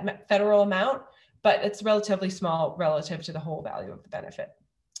that federal amount, but it's relatively small relative to the whole value of the benefit.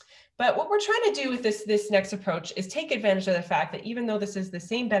 But what we're trying to do with this next approach is take advantage of the fact that even though this is the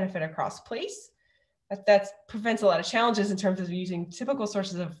same benefit across place, that prevents a lot of challenges in terms of using typical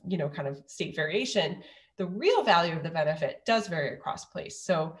sources of, kind of state variation. The real value of the benefit does vary across place.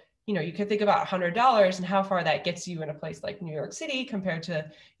 So, you can think about $100 and how far that gets you in a place like New York City compared to,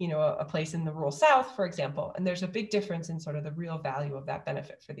 a place in the rural South, for example. And there's a big difference in sort of the real value of that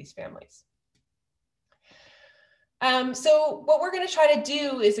benefit for these families. So what we're going to try to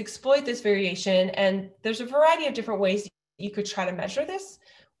do is exploit this variation, and there's a variety of different ways you could try to measure this.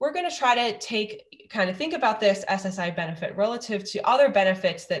 We're going to try to think about this SSI benefit relative to other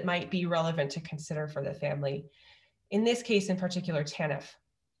benefits that might be relevant to consider for the family. In this case, in particular, TANF.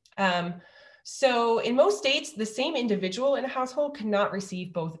 So in most states, the same individual in a household cannot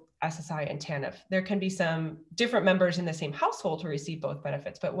receive both SSI and TANF. There can be some different members in the same household who receive both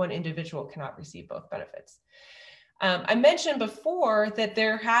benefits, but one individual cannot receive both benefits. I mentioned before that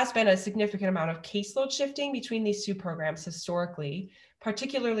there has been a significant amount of caseload shifting between these two programs historically,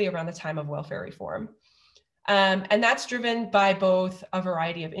 particularly around the time of welfare reform. And that's driven by both a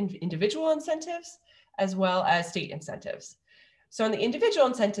variety of individual incentives as well as state incentives. So on the individual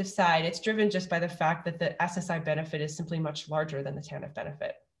incentive side, it's driven just by the fact that the SSI benefit is simply much larger than the TANF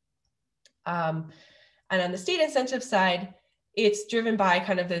benefit. And on the state incentive side, it's driven by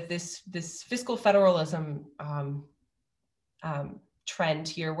kind of this fiscal federalism trend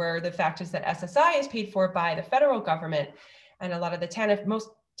here, where the fact is that SSI is paid for by the federal government, and a lot of the most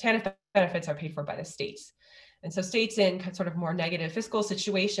TANF benefits are paid for by the states. And so states in sort of more negative fiscal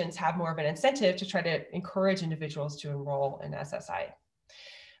situations have more of an incentive to try to encourage individuals to enroll in SSI.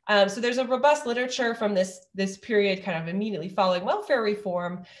 So there's a robust literature from this period kind of immediately following welfare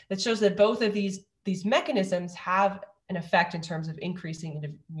reform that shows that both of these mechanisms have an effect in terms of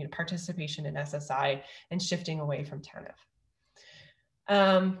increasing participation in SSI and shifting away from TANF.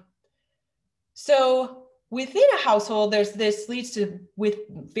 So within a household, this leads to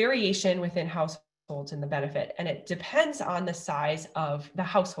variation within households in the benefit, and it depends on the size of the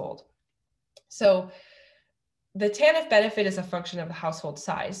household. So the TANF benefit is a function of the household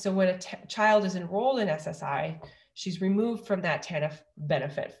size. So when a child is enrolled in SSI, she's removed from that TANF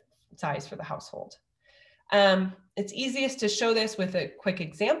benefit size for the household. It's easiest to show this with a quick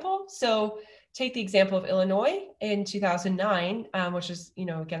example. So take the example of Illinois in 2009, which is,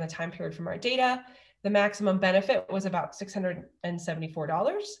 again, the time period from our data. The maximum benefit was about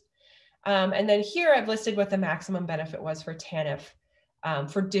 $674. And then here I've listed what the maximum benefit was for TANF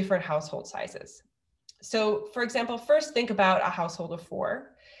for different household sizes. So for example, first think about a household of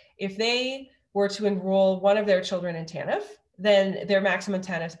 4. If they were to enroll one of their children in TANF, then their maximum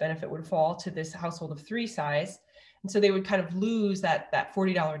TANF benefit would fall to this household of 3 size. And so they would kind of lose that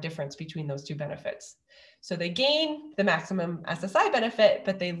 $40 difference between those two benefits. So they gain the maximum SSI benefit,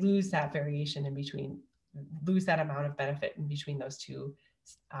 but they lose that variation in between, lose that amount of benefit in between those two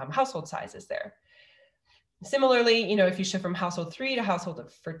household sizes there. Similarly, if you shift from household 3 to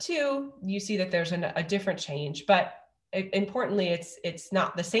household for 2, you see that there's a different change, but importantly, it's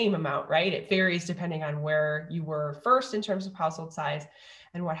not the same amount, right? It varies depending on where you were first in terms of household size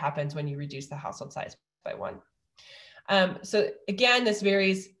and what happens when you reduce the household size by 1. So again, this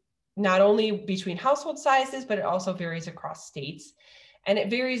varies not only between household sizes, but it also varies across states, and it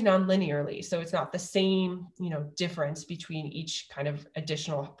varies non-linearly. So it's not the same, difference between each kind of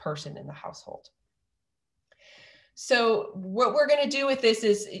additional person in the household. So what we're going to do with this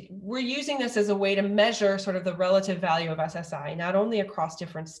is we're using this as a way to measure sort of the relative value of SSI, not only across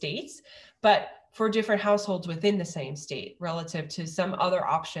different states, but for different households within the same state relative to some other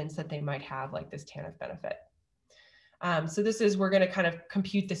options that they might have, like this TANF benefit. So we're going to kind of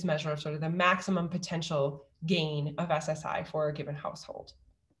compute this measure of sort of the maximum potential gain of SSI for a given household.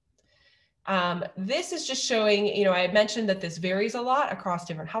 This is just showing, I had mentioned that this varies a lot across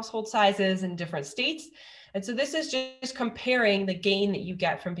different household sizes and different states. And so this is just comparing the gain that you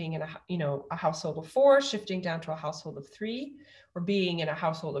get from being in a household of 4, shifting down to a household of 3, or being in a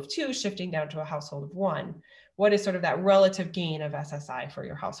household of 2, shifting down to a household of 1. What is sort of that relative gain of SSI for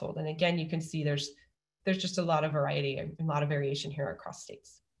your household? And again, you can see there's just a lot of variety and a lot of variation here across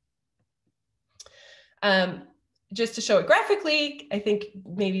states. Just to show it graphically, I think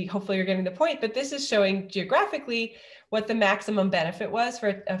hopefully you're getting the point, but this is showing geographically what the maximum benefit was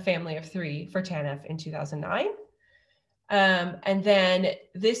for a family of 3 for TANF in 2009. And then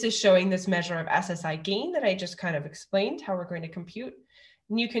this is showing this measure of SSI gain that I just kind of explained how we're going to compute.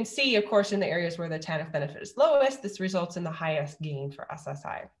 And you can see, of course, in the areas where the TANF benefit is lowest, this results in the highest gain for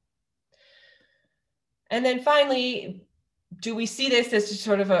SSI. And then finally, do we see this as just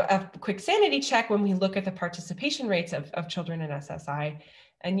sort of a quick sanity check when we look at the participation rates of children in SSI?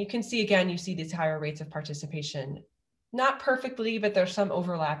 And you can see, again, you see these higher rates of participation, not perfectly, but there's some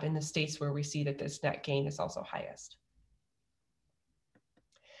overlap in the states where we see that this net gain is also highest.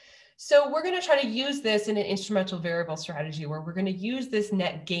 So we're going to try to use this in an instrumental variable strategy where we're going to use this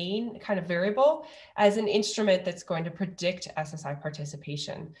net gain kind of variable as an instrument that's going to predict SSI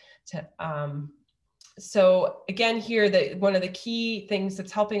participation. So again, here, one of the key things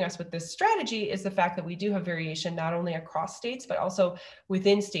that's helping us with this strategy is the fact that we do have variation not only across states, but also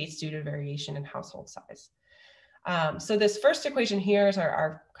within states due to variation in household size. So this first equation here is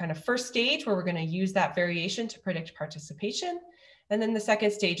our kind of first stage where we're going to use that variation to predict participation. And then the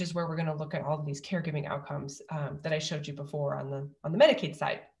second stage is where we're going to look at all of these caregiving outcomes that I showed you before on the Medicaid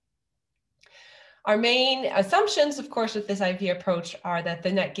side. Our main assumptions, of course, with this IV approach are that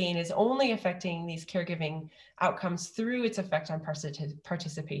the net gain is only affecting these caregiving outcomes through its effect on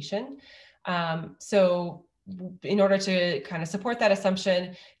participation. So in order to kind of support that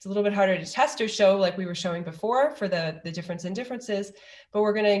assumption, it's a little bit harder to test or show, like we were showing before, for the difference in differences, but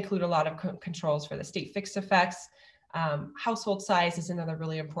we're going to include a lot of controls for the state fixed effects. Household size is another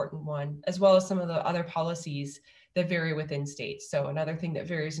really important one, as well as some of the other policies that vary within states. So another thing that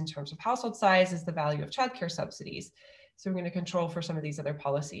varies in terms of household size is the value of childcare subsidies. So we're going to control for some of these other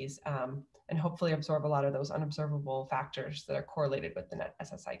policies and hopefully absorb a lot of those unobservable factors that are correlated with the net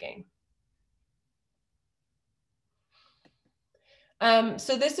SSI gain.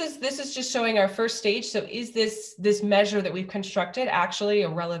 So this is just showing our first stage. So is this measure that we've constructed actually a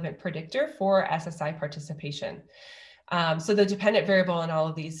relevant predictor for SSI participation? So the dependent variable in all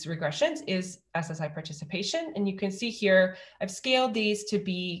of these regressions is SSI participation. And you can see here, I've scaled these to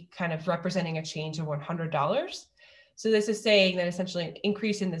be kind of representing a change of $100. So this is saying that essentially an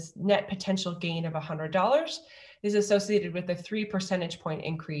increase in this net potential gain of $100 is associated with a 3 percentage point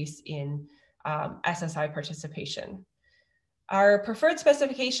increase in SSI participation. Our preferred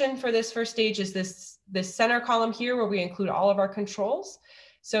specification for this first stage is this center column here, where we include all of our controls.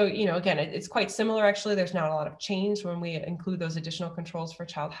 So, again, it's quite similar, actually. There's not a lot of change when we include those additional controls for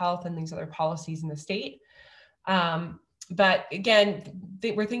child health and these other policies in the state. But again,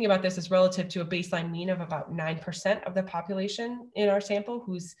 we're thinking about this as relative to a baseline mean of about 9% of the population in our sample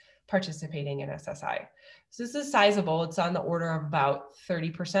who's participating in SSI. So this is sizable. It's on the order of about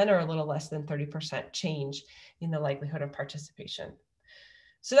 30% or a little less than 30% change in the likelihood of participation.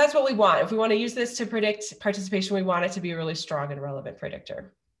 So that's what we want. If we want to use this to predict participation, we want it to be a really strong and relevant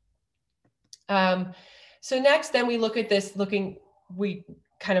predictor. So next, then we look at this, we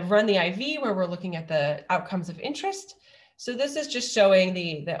kind of run the IV where we're looking at the outcomes of interest. So this is just showing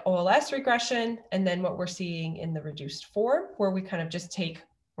the OLS regression, and then what we're seeing in the reduced form, where we kind of just take,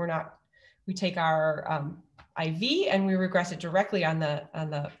 we take our IV and we regress it directly on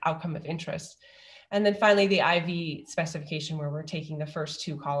the outcome of interest. And then finally, the IV specification, where we're taking the first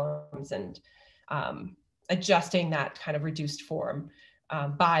two columns and adjusting that kind of reduced form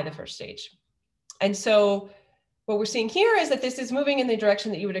by the first stage. And so what we're seeing here is that this is moving in the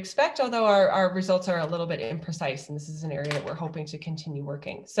direction that you would expect, although our results are a little bit imprecise, and this is an area that we're hoping to continue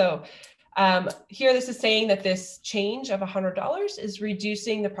working. So here, this is saying that this change of $100 is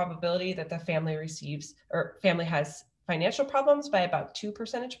reducing the probability that the family receives or family has financial problems by about 2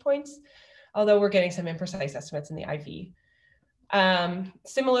 percentage points, although we're getting some imprecise estimates in the IV.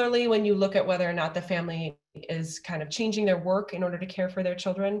 Similarly, when you look at whether or not the family is kind of changing their work in order to care for their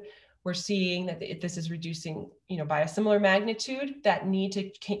children, we're seeing that this is reducing, by a similar magnitude, that need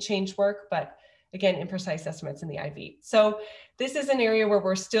to change work, but again, imprecise estimates in the IV. So this is an area where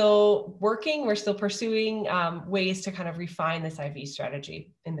we're still working, we're still pursuing ways to kind of refine this IV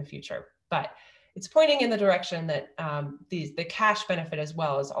strategy in the future. But it's pointing in the direction that the cash benefit as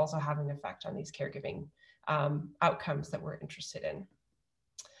well is also having an effect on these caregiving outcomes that we're interested in.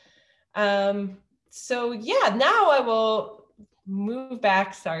 So yeah, now I will move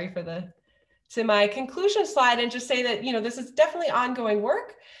back, to my conclusion slide and just say that, this is definitely ongoing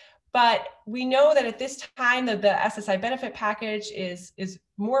work, but we know that at this time that the SSI benefit package is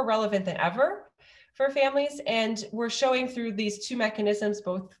more relevant than ever for families. And we're showing through these two mechanisms,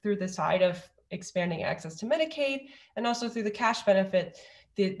 both through the side of expanding access to Medicaid and also through the cash benefit,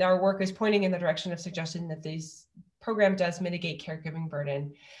 that our work is pointing in the direction of suggesting that this program does mitigate caregiving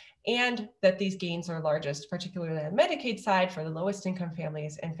burden, and that these gains are largest, particularly on the Medicaid side, for the lowest income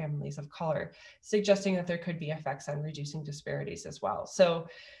families and families of color, suggesting that there could be effects on reducing disparities as well. So,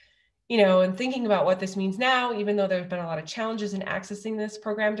 and thinking about what this means now, even though there's been a lot of challenges in accessing this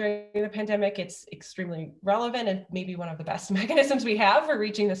program during the pandemic, it's extremely relevant and maybe one of the best mechanisms we have for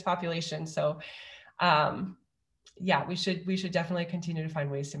reaching this population. So yeah, we should definitely continue to find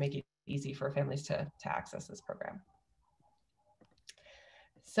ways to make it easy for families to access this program.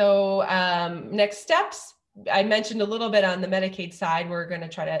 So next steps, I mentioned a little bit on the Medicaid side, we're going to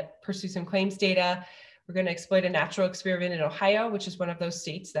try to pursue some claims data. We're going to exploit a natural experiment in Ohio, which is one of those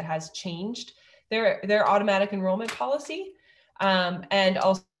states that has changed their automatic enrollment policy. And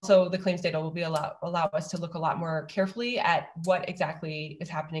also the claims data will allow us to look a lot more carefully at what exactly is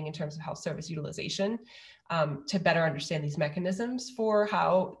happening in terms of health service utilization, to better understand these mechanisms for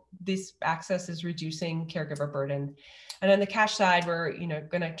how this access is reducing caregiver burden. And on the cash side, we're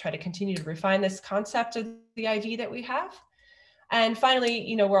going to try to continue to refine this concept of the IV that we have. And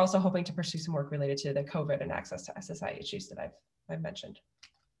finally, we're also hoping to pursue some work related to the COVID and access to SSI issues that I've mentioned.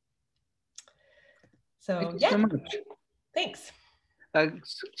 So Thank you yeah, so much. Thanks.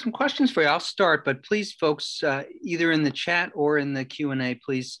 Some questions for you. I'll start, but please, folks, either in the chat or in the Q&A,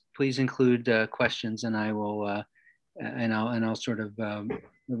 please include questions, and I will and I'll sort of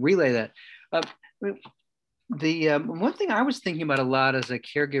relay that. The one thing I was thinking about a lot as a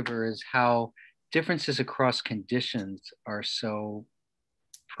caregiver is how differences across conditions are so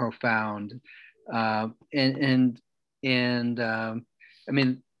profound, I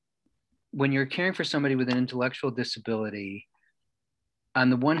mean, when you're caring for somebody with an intellectual disability, on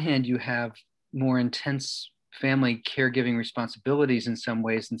the one hand, you have more intense family caregiving responsibilities in some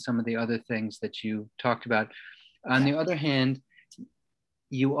ways than some of the other things that you talked about. On the other hand,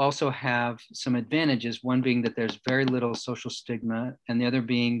 you also have some advantages, one being that there's very little social stigma, and the other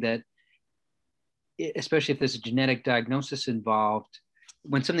being that, especially if there's a genetic diagnosis involved,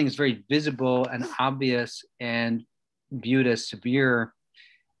 when something is very visible and obvious and viewed as severe,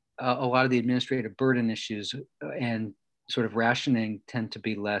 a lot of the administrative burden issues and sort of rationing tend to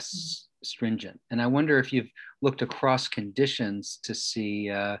be less stringent. And I wonder if you've looked across conditions to see,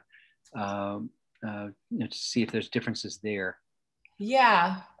 to see if there's differences there.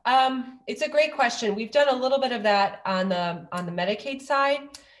 Yeah, it's a great question. We've done a little bit of that on the Medicaid side.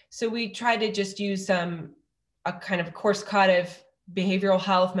 So we try to just use a kind of course cut of behavioral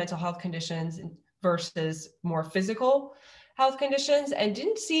health, mental health conditions versus more physical health conditions, and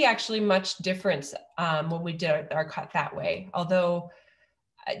didn't see actually much difference when we did our cut that way. Although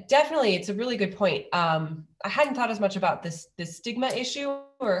definitely, it's a really good point. I hadn't thought as much about this stigma issue,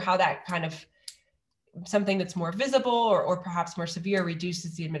 or how that kind of something that's more visible or perhaps more severe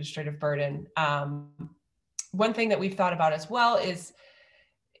reduces the administrative burden. One thing that we've thought about as well is,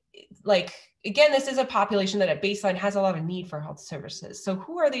 like, again, this is a population that at baseline has a lot of need for health services. So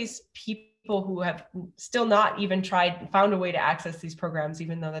who are these people who have still not even found a way to access these programs,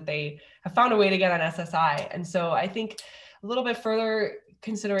 even though that they have found a way to get on SSI? And so I think a little bit further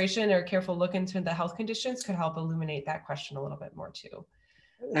consideration or careful look into the health conditions could help illuminate that question a little bit more too.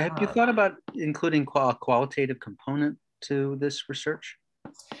 Have you thought about including a qualitative component to this research?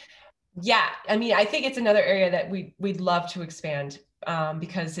 Yeah, I mean, I think it's another area that we'd love to expand,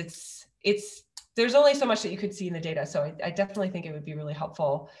 because there's only so much that you could see in the data. So I definitely think it would be really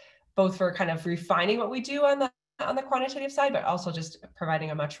helpful, both for kind of refining what we do on the quantitative side, but also just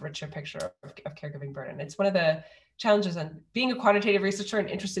providing a much richer picture of caregiving burden. It's one of the challenges on being a quantitative researcher and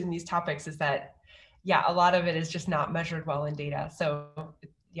interested in these topics, is that, yeah, a lot of it is just not measured well in data. So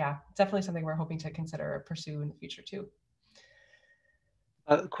yeah, definitely something we're hoping to consider or pursue in the future too.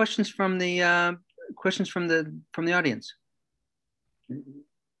 Questions from the audience.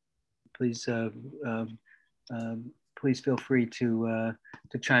 Please, please feel free to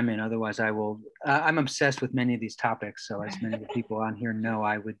chime in. Otherwise, I will. I'm obsessed with many of these topics, so as many of the people on here know,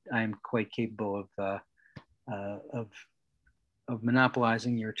 I'm quite capable of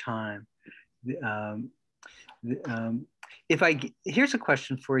monopolizing your time. Here's a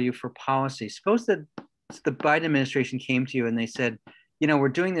question for you for policy. Suppose that the Biden administration came to you and they said, we're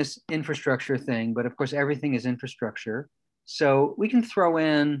doing this infrastructure thing, but of course everything is infrastructure. So we can throw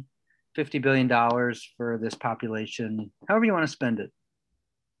in $50 billion for this population, however you want to spend it.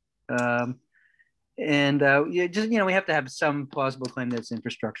 We have to have some plausible claim that it's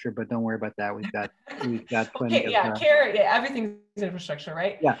infrastructure, but don't worry about that. We've got plenty okay, yeah, of everything's infrastructure,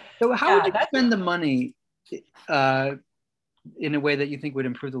 right? Yeah. So how would you spend the money in a way that you think would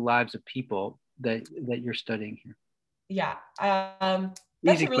improve the lives of people that you're studying here? Yeah,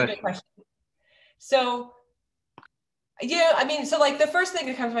 that's a really good question. So, yeah, I mean, so like the first thing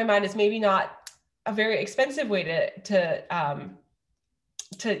that comes to my mind is maybe not a very expensive way to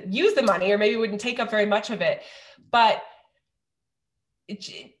use the money, or maybe wouldn't take up very much of it. But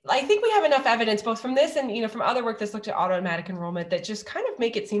I think we have enough evidence, both from this and from other work that's looked at automatic enrollment, that just kind of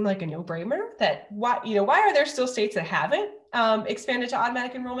make it seem like a no-brainer. That why are there still states that haven't expanded to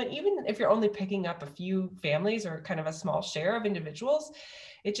automatic enrollment, even if you're only picking up a few families or kind of a small share of individuals?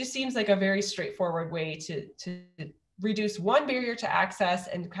 It just seems like a very straightforward way to reduce one barrier to access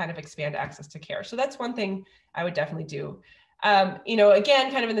and kind of expand access to care. So that's one thing I would definitely do.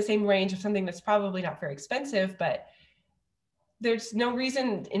 Again, kind of in the same range of something that's probably not very expensive, but there's no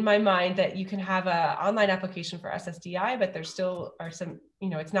reason in my mind that you can have an online application for SSDI, but there still are some,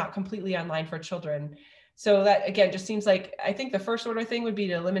 it's not completely online for children. So that, again, just seems like, I think the first order thing would be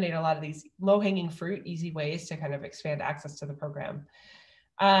to eliminate a lot of these low-hanging fruit, easy ways to kind of expand access to the program.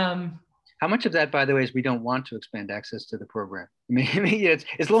 How much of that, by the way, is we don't want to expand access to the program? I mean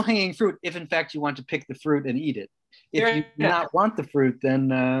it's low-hanging fruit if, in fact, you want to pick the fruit and eat it. If you do not want the fruit,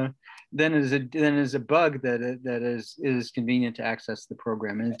 then is a bug that is convenient to access the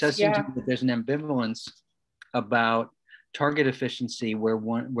program. And it does seem to me that there's an ambivalence about target efficiency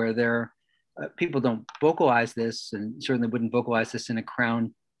where there people don't vocalize this, and certainly wouldn't vocalize this in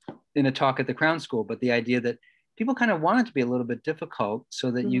a talk at the Crown School, but the idea that people kind of want it to be a little bit difficult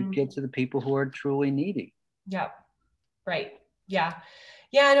so that you get to the people who are truly needy. Yeah, right. Yeah.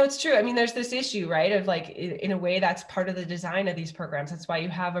 Yeah, I know it's true. I mean, there's this issue, right, of like, in a way, that's part of the design of these programs. That's why you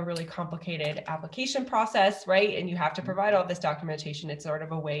have a really complicated application process, right? And you have to provide all this documentation. It's sort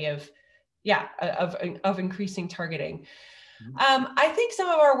of a way of, yeah, of increasing targeting. I think some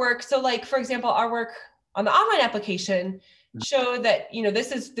of our work, so like, for example, our work on the online application showed that, you know,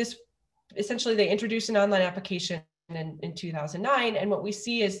 this essentially they introduced an online application in 2009. And what we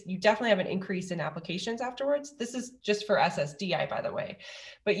see is you definitely have an increase in applications afterwards. This is just for SSDI, by the way,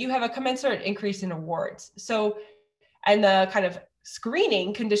 but you have a commensurate increase in awards. So, and the kind of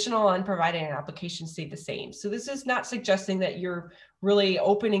screening conditional on providing an application stayed the same. So this is not suggesting that you're really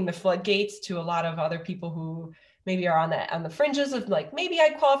opening the floodgates to a lot of other people who maybe are on the fringes of like, maybe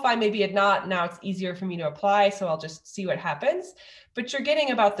I'd qualify, maybe I'd not. Now it's easier for me to apply, so I'll just see what happens. But you're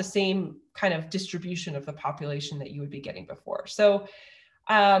getting about the same kind of distribution of the population that you would be getting before. So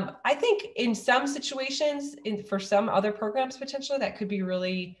I think in some situations, for some other programs potentially, that could be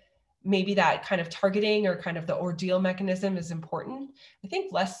really, maybe that kind of targeting or kind of the ordeal mechanism is important. I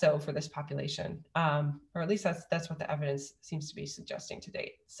think less so for this population, or at least that's what the evidence seems to be suggesting to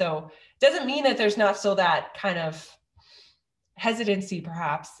date. So it doesn't mean that there's not still that kind of hesitancy,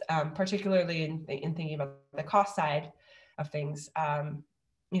 perhaps, particularly in thinking about the cost side of things.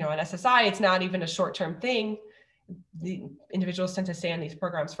 You know, in SSI, it's not even a short-term thing. The individuals tend to stay on these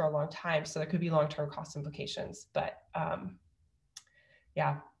programs for a long time, so there could be long-term cost implications. But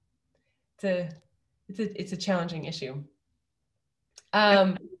yeah. It's a challenging issue.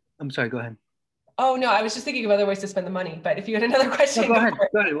 I'm sorry, go ahead. Oh no, I was just thinking of other ways to spend the money, but if you had another question, go ahead.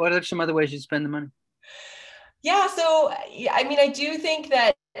 What are some other ways you spend the money? Yeah, so I mean, I do think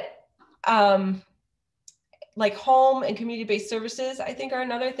that like home and community-based services, I think, are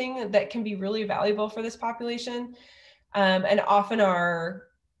another thing that can be really valuable for this population, and often are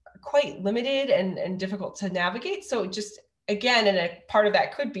quite limited and difficult to navigate. So just, again, and a part of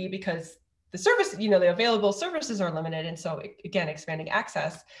that could be because the service, you know, the available services are limited. And so again, expanding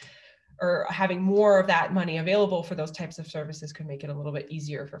access or having more of that money available for those types of services could make it a little bit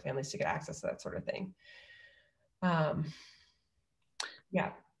easier for families to get access to that sort of thing.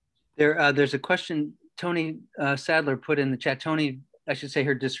 Yeah. There's a question Tony Sadler put in the chat. Tony, I should say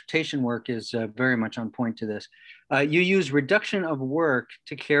her dissertation work is very much on point to this. You use reduction of work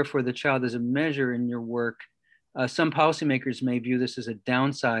to care for the child as a measure in your work. Some policymakers may view this as a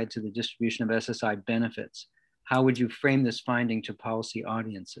downside to the distribution of SSI benefits. How would you frame this finding to policy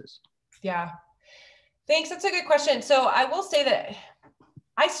audiences? Yeah, thanks. That's a good question. So I will say that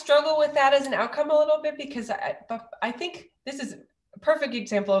I struggle with that as an outcome a little bit, because I think this is a perfect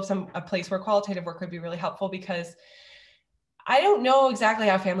example of a place where qualitative work would be really helpful, because I don't know exactly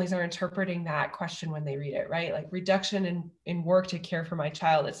how families are interpreting that question when they read it, right? Like reduction in work to care for my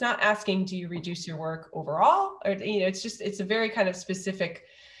child. It's not asking, do you reduce your work overall? Or, you know, it's a very kind of specific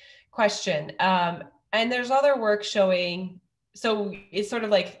question. And there's other work showing, so it's sort of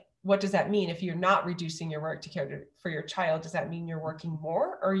like, what does that mean? If you're not reducing your work to care for your child, does that mean you're working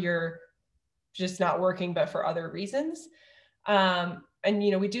more, or you're just not working, but for other reasons? And, you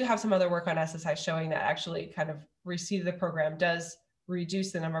know, we do have some other work on SSI showing that actually kind of receipt of the program does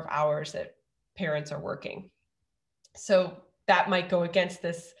reduce the number of hours that parents are working. So that might go against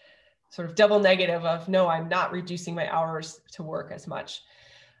this sort of double negative of, no, I'm not reducing my hours to work as much.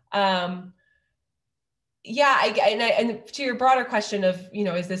 Yeah, and to your broader question of, you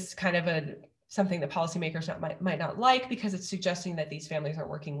know, is this kind of something that policymakers might not like because it's suggesting that these families are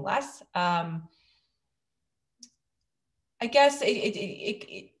working less? I guess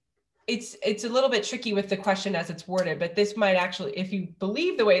it's a little bit tricky with the question as it's worded, but this might actually, if you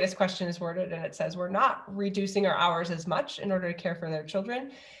believe the way this question is worded and it says we're not reducing our hours as much in order to care for their children,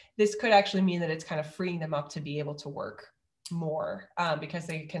 this could actually mean that it's kind of freeing them up to be able to work more, because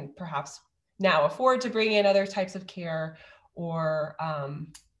they can perhaps now afford to bring in other types of care, or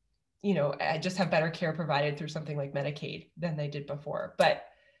you know, just have better care provided through something like Medicaid than they did before. But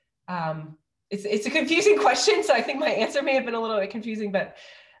it's a confusing question, so I think my answer may have been a little bit confusing, but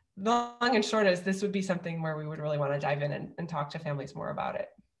the long and short is this would be something where we would really want to dive in and talk to families more about it.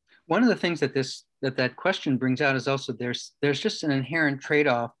 One of the things that that question brings out is also there's just an inherent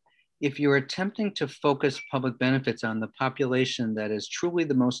trade-off. If you're attempting to focus public benefits on the population that is truly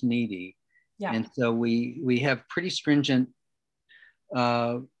the most needy, yeah. And so we have pretty stringent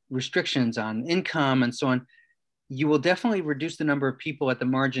restrictions on income and so on, you will definitely reduce the number of people at the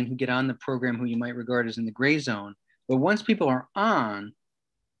margin who get on the program who you might regard as in the gray zone. But once people are on,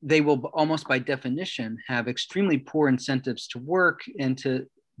 they will almost by definition have extremely poor incentives to work and to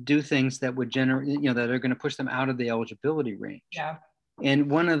do things that would generate, that are going to push them out of the eligibility range. Yeah. And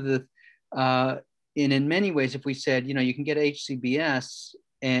one of the, and in many ways, if we said, you can get HCBS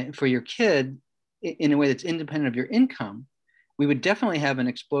and for your kid in a way that's independent of your income, we would definitely have an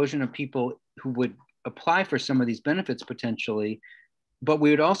explosion of people who would apply for some of these benefits potentially, but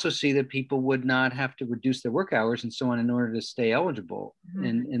we would also see that people would not have to reduce their work hours and so on in order to stay eligible.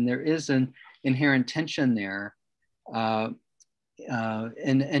 Mm-hmm. And there is an inherent tension there.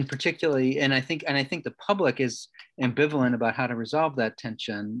 And particularly, and I think the public is ambivalent about how to resolve that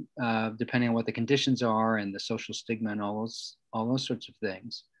tension, depending on what the conditions are and the social stigma and all those sorts of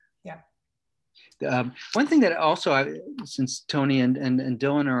things. Yeah. One thing that also, since Tony and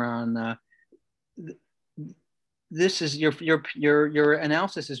Dylan are on, this is your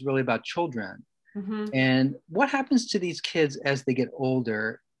analysis is really about children, mm-hmm. and what happens to these kids as they get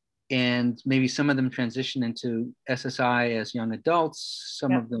older, and maybe some of them transition into SSI as young adults,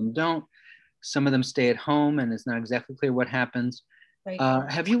 some of them don't, some of them stay at home, and it's not exactly clear what happens. Right.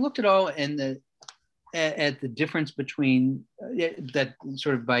 Have you looked at all at the difference between that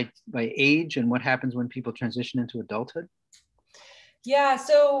sort of by age and what happens when people transition into adulthood? Yeah,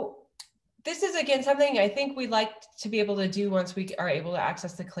 so this is, again, something I think we'd like to be able to do once we are able to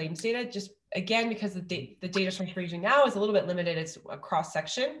access the claims data, just again, because the data source we're using now is a little bit limited. It's a cross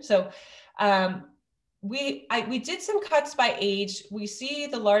section. So we did some cuts by age. We see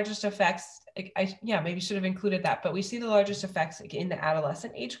the largest effects. Maybe should have included that, but we see the largest effects in the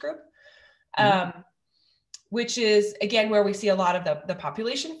adolescent age group. Which is, again, where we see a lot of the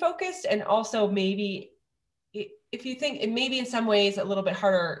population focused, and also maybe, if you think, it may be in some ways a little bit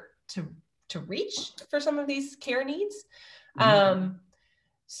harder to reach for some of these care needs.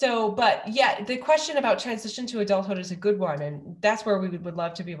 Mm-hmm. But yeah, the question about transition to adulthood is a good one, and that's where we would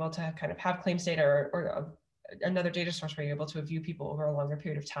love to be able to kind of have claims data or another data source where you're able to view people over a longer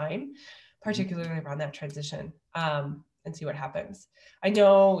period of time, particularly around that transition. And see what happens. I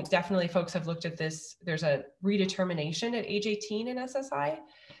know definitely folks have looked at this. There's a redetermination at age 18 in SSI,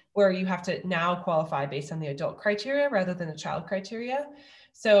 where you have to now qualify based on the adult criteria rather than the child criteria.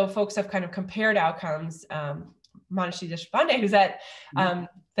 So folks have kind of compared outcomes. Manashti Deshpande, who's at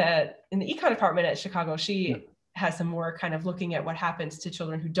in the econ department at Chicago, she has some more kind of looking at what happens to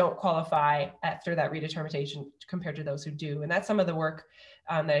children who don't qualify after that redetermination compared to those who do. And that's some of the work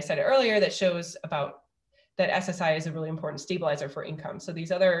that I said earlier that shows about that SSI is a really important stabilizer for income. So these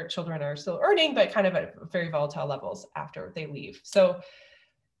other children are still earning, but kind of at very volatile levels after they leave. So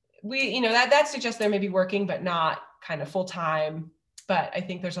we, that suggests they're maybe working, but not kind of full-time. But I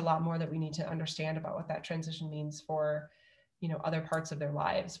think there's a lot more that we need to understand about what that transition means for, other parts of their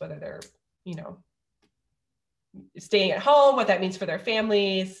lives, whether they're, staying at home, what that means for their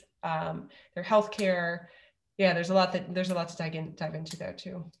families, their healthcare. Yeah, there's a lot to dive into there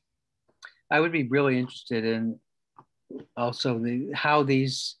too. I would be really interested in also how the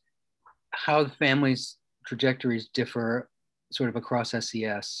families' trajectories differ sort of across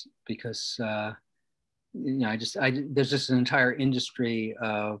SES, because there's just an entire industry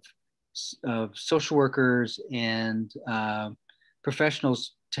of social workers and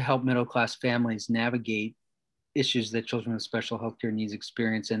professionals to help middle-class families navigate issues that children with special healthcare needs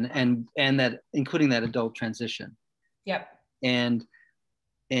experience, and that including that adult transition. Yep. And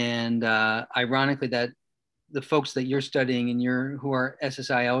ironically, that the folks that you're studying and who are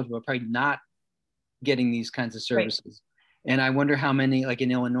SSI eligible are probably not getting these kinds of services. Right. And I wonder how many, like in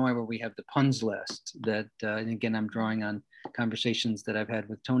Illinois, where we have the PUNS list, that, and again, I'm drawing on conversations that I've had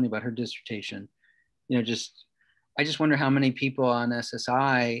with Tony about her dissertation. I just wonder how many people on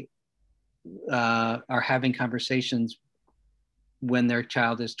SSI are having conversations when their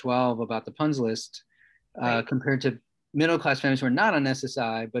child is 12 about the PUNS list, compared to middle-class families who are not on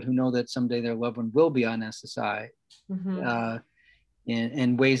SSI, but who know that someday their loved one will be on SSI, mm-hmm.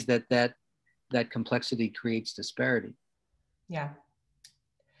 In ways that complexity creates disparity. Yeah.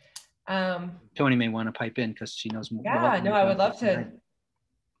 Tony may want to pipe in because she knows more. Yeah, no, I would love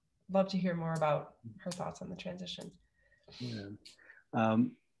to hear more about her thoughts on the transition. Yeah.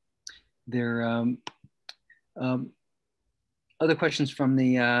 There other questions from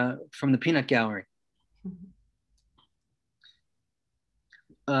the peanut gallery.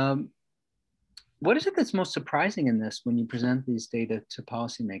 Mm-hmm. What is it that's most surprising in this when you present these data to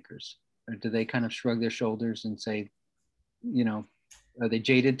policymakers? Or do they kind of shrug their shoulders and say, are they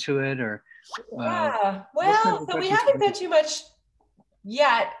jaded to it? Or yeah, well, so we haven't done too much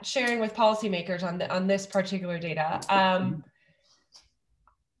yet sharing with policymakers on this particular data.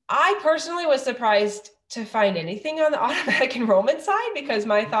 I personally was surprised to find anything on the automatic enrollment side, because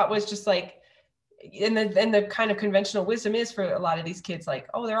my thought was just like, and the kind of conventional wisdom is for a lot of these kids, like,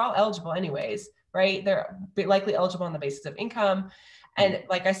 oh, they're all eligible anyways, right? They're likely eligible on the basis of income. And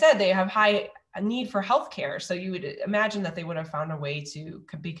like I said, they have a need for healthcare. So you would imagine that they would have found a way to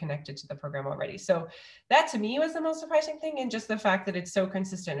be connected to the program already. So that to me was the most surprising thing. And just the fact that it's so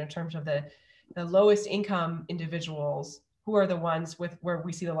consistent in terms of the lowest income individuals who are the ones where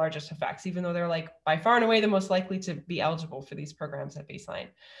we see the largest effects, even though they're like by far and away the most likely to be eligible for these programs at baseline.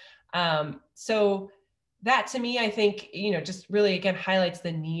 So that to me, I think, just really, again, highlights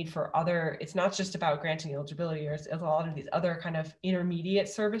the need for it's not just about granting eligibility, or it's a lot of these other kind of intermediate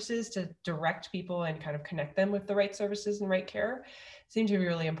services to direct people and kind of connect them with the right services and right care seem to be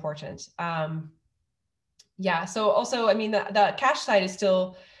really important. Yeah. So also, I mean, the cash side is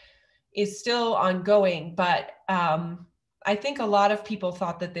still ongoing, but I think a lot of people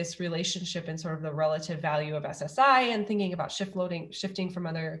thought that this relationship and sort of the relative value of SSI and thinking about shifting from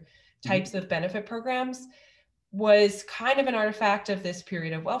other types of benefit programs was kind of an artifact of this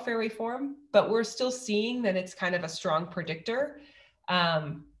period of welfare reform, but we're still seeing that it's kind of a strong predictor,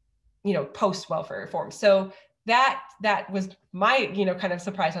 post welfare reform. So that was my, kind of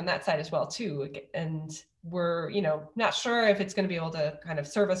surprise on that side as well too. And we're, not sure if it's going to be able to kind of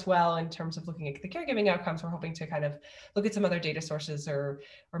serve us well in terms of looking at the caregiving outcomes. We're hoping to kind of look at some other data sources or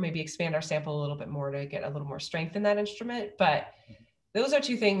maybe expand our sample a little bit more to get a little more strength in that instrument. But those are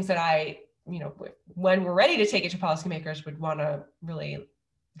two things that I, when we're ready to take it to policymakers, would want to really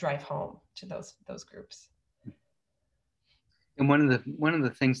drive home to those groups. And one of the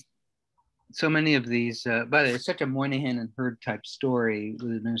things, so many of these, but it's such a Moynihan and Hurd type story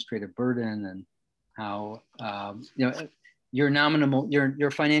with administrative burden and how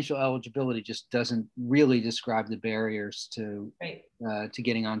your financial eligibility just doesn't really describe the barriers to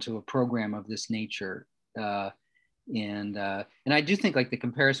getting onto a program of this nature. And I do think like the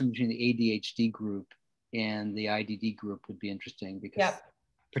comparison between the ADHD group and the IDD group would be interesting, because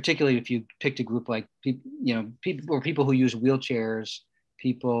particularly if you picked a group like people who use wheelchairs,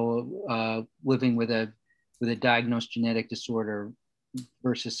 people living with a diagnosed genetic disorder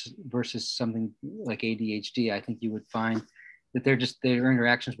versus something like ADHD, I think you would find that their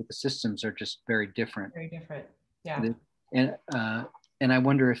interactions with the systems are just very different. Very different. Yeah. And I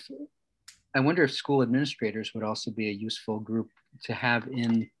wonder if school administrators would also be a useful group to have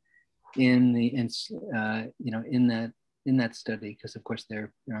in that study, because of course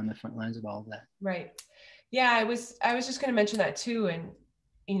they're on the front lines of all of that. Right. Yeah, I was just going to mention that too. And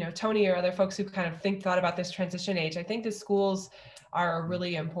Tony or other folks who kind of thought about this transition age, I think the schools are a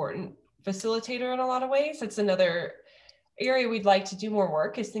really important facilitator in a lot of ways. It's another area we'd like to do more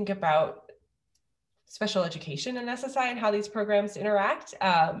work, is think about special education and SSI and how these programs interact,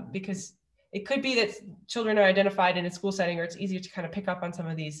 because it could be that children are identified in a school setting, or it's easier to kind of pick up on some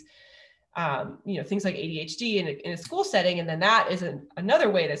of these, things like ADHD in a school setting. And then that is another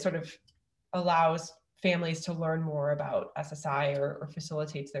way that sort of allows families to learn more about SSI or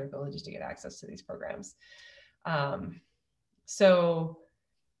facilitates their ability to get access to these programs. So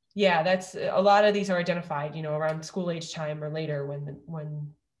yeah, that's a lot of these are identified, around school age time or later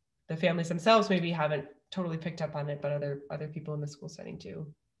when the families themselves maybe haven't totally picked up on it, but other people in the school setting too.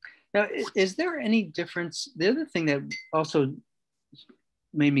 Now, is there any difference? The other thing that also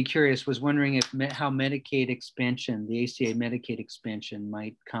made me curious was wondering how Medicaid expansion, the ACA Medicaid expansion,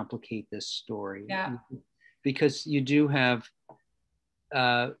 might complicate this story. Yeah. Because you do have,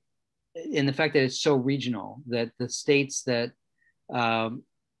 in the fact that it's so regional, that the states that have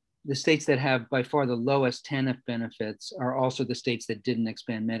by far the lowest TANF benefits are also the states that didn't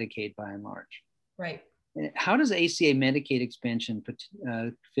expand Medicaid by and large. Right. How does ACA Medicaid expansion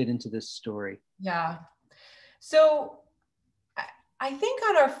fit into this story? Yeah. So I think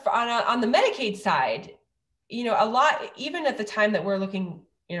on the Medicaid side, a lot, even at the time that we're looking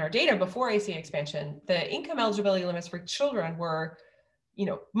in our data before ACA expansion, the income eligibility limits for children were,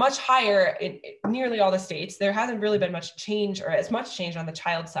 much higher in nearly all the states. There hasn't really been much change, or as much change on the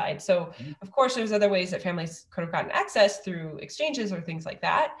child side. So of course, there's other ways that families could have gotten access through exchanges or things like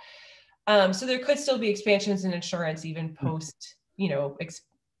that. So there could still be expansions in insurance even post,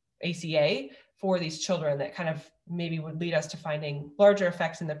 ACA for these children that kind of maybe would lead us to finding larger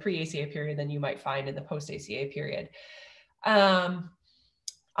effects in the pre-ACA period than you might find in the post-ACA period.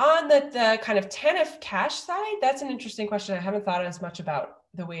 On the kind of TANF cash side, that's an interesting question. I haven't thought as much about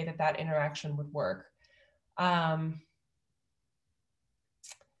the way that interaction would work.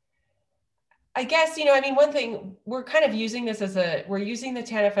 I guess, one thing, we're kind of using this we're using the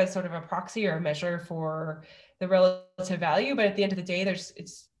TANF as sort of a proxy or a measure for the relative value, but at the end of the day,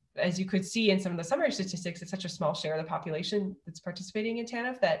 as you could see in some of the summary statistics, it's such a small share of the population that's participating in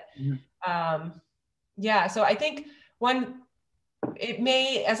TANF that, yeah, so I think it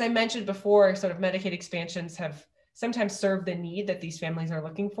may, as I mentioned before, sort of Medicaid expansions have sometimes served the need that these families are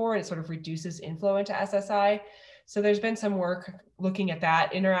looking for, and it sort of reduces inflow into SSI. So there's been some work looking at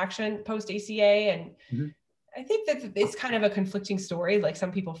that interaction post ACA, and I think that it's kind of a conflicting story. Like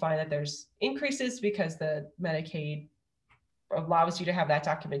some people find that there's increases because the Medicaid allows you to have that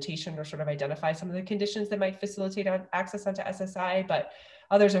documentation or sort of identify some of the conditions that might facilitate access onto SSI, but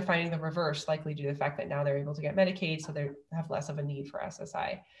others are finding the reverse, likely due to the fact that now they're able to get Medicaid, so they have less of a need for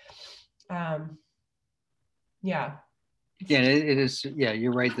SSI. Yeah. Yeah, it is. Yeah,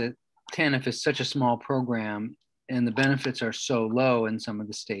 you're right that TANF is such a small program and the benefits are so low in some of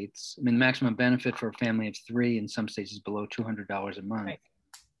the states. I mean, the maximum benefit for a family of 3 in some states is below $200 a month. Right.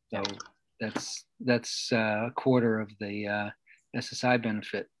 So that's a quarter of the SSI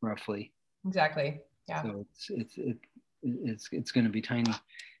benefit, roughly. Exactly. Yeah. So it's going to be tiny.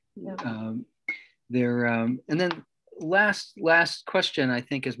 Yeah. And then last question, I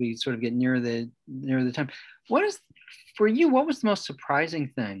think, as we sort of get near the time, what was the most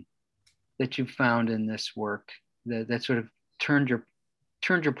surprising thing that you found in this work that sort of turned your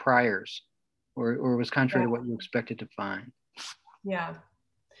priors, or was contrary to what you expected to find? Yeah.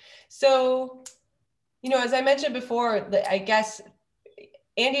 So, as I mentioned before, I guess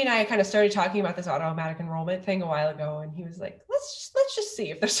Andy and I kind of started talking about this automatic enrollment thing a while ago, and he was like, let's just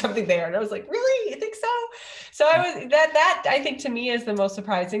see if there's something there. And I was like, really? You think so? So that I think to me is the most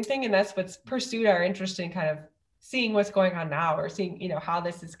surprising thing. And that's what's pursued our interest in kind of seeing what's going on now, or seeing, how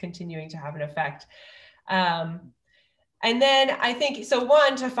this is continuing to have an effect. And then I think, so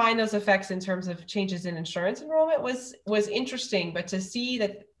one, to find those effects in terms of changes in insurance enrollment was interesting, but to see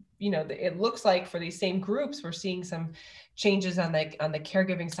that, it looks like for these same groups, we're seeing some changes on the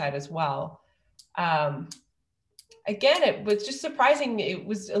caregiving side as well. Again, it was just surprising. It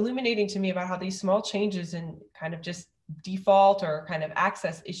was illuminating to me about how these small changes in kind of just default or kind of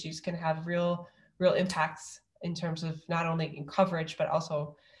access issues can have real impacts in terms of not only in coverage, but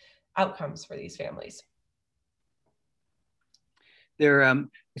also outcomes for these families.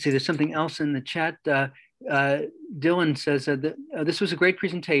 There's something else in the chat. Dylan says that this was a great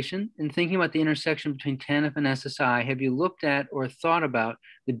presentation. In thinking about the intersection between TANF and SSI, have you looked at or thought about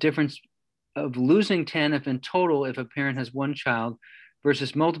the difference of losing TANF in total if a parent has one child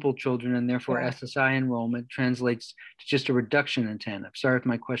versus multiple children, and therefore SSI enrollment translates to just a reduction in TANF? Sorry if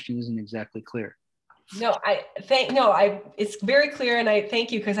my question isn't exactly clear. No, it's very clear, and I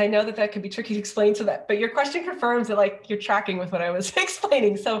thank you, because I know that could be tricky to explain to that, but your question confirms that you're tracking with what I was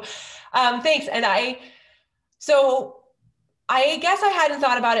explaining. So thanks. And I guess I hadn't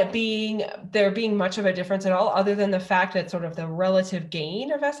thought about there being much of a difference at all, other than the fact that sort of the relative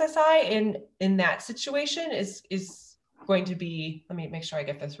gain of SSI in that situation is going to be, let me make sure I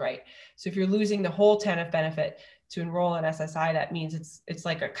get this right. So if you're losing the whole TANF benefit to enroll in SSI, that means it's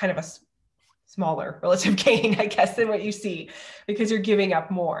like a kind of a smaller relative gain, I guess, than what you see, because you're giving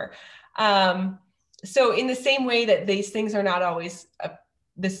up more. So in the same way that these things are not always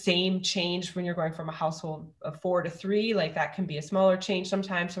the same change when you're going from a household of 4 to 3, like that can be a smaller change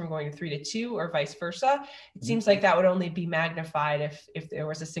sometimes from going to 3 to 2 or vice versa. It seems like that would only be magnified if there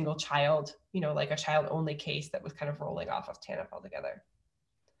was a single child, like a child only case that was kind of rolling off of TANF altogether.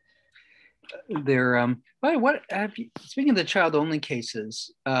 Speaking of the child only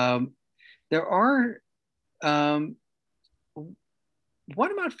cases, there are,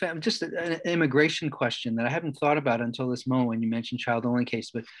 what about just an immigration question that I haven't thought about until this moment when you mentioned child-only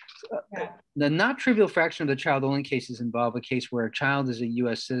case, but the not trivial fraction of the child-only cases involve a case where a child is a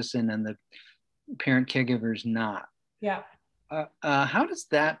U.S. citizen and the parent caregiver is not. Yeah. How do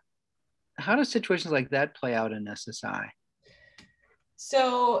situations like that play out in SSI?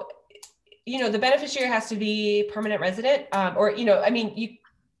 So, the beneficiary has to be permanent resident,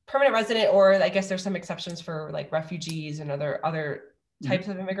 permanent resident, or I guess there's some exceptions for like refugees and other types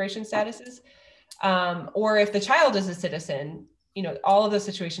of immigration statuses. Or if the child is a citizen, all of those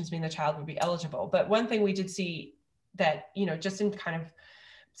situations mean the child would be eligible. But one thing we did see that, just in kind of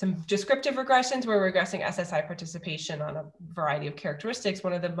some descriptive regressions where we're regressing SSI participation on a variety of characteristics,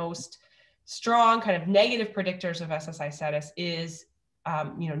 one of the most strong kind of negative predictors of SSI status is,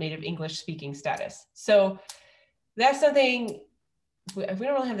 native English speaking status. So that's something we don't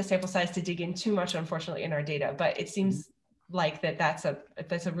really have the sample size to dig in too much, unfortunately, in our data, but it seems like that's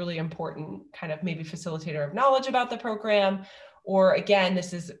a really important kind of maybe facilitator of knowledge about the program. Or again,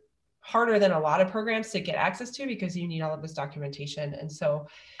 this is harder than a lot of programs to get access to because you need all of this documentation. And so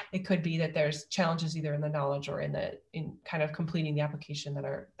it could be that there's challenges either in the knowledge or in kind of completing the application that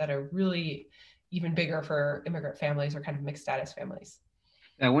are really even bigger for immigrant families or kind of mixed status families.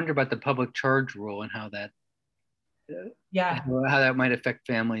 I wonder about the public charge rule and how that yeah, how that might affect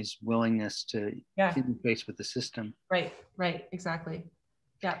families' willingness to interface with the system. Right, exactly.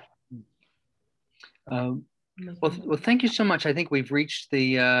 Yeah. Well, thank you so much. I think we've reached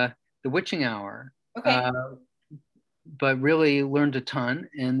the witching hour. Okay. But really learned a ton,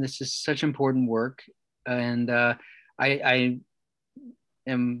 and this is such important work. And I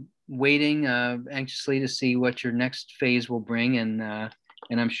am waiting anxiously to see what your next phase will bring. And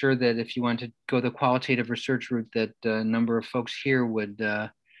I'm sure that if you want to go the qualitative research route, that a number of folks here would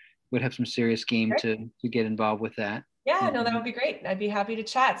have some serious game to get involved with that. Yeah, no, that would be great. I'd be happy to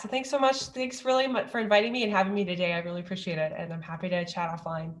chat. So thanks so much. Thanks really much for inviting me and having me today. I really appreciate it. And I'm happy to chat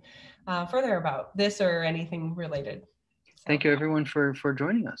offline further about this or anything related. So, thank you everyone for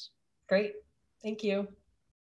joining us. Great. Thank you.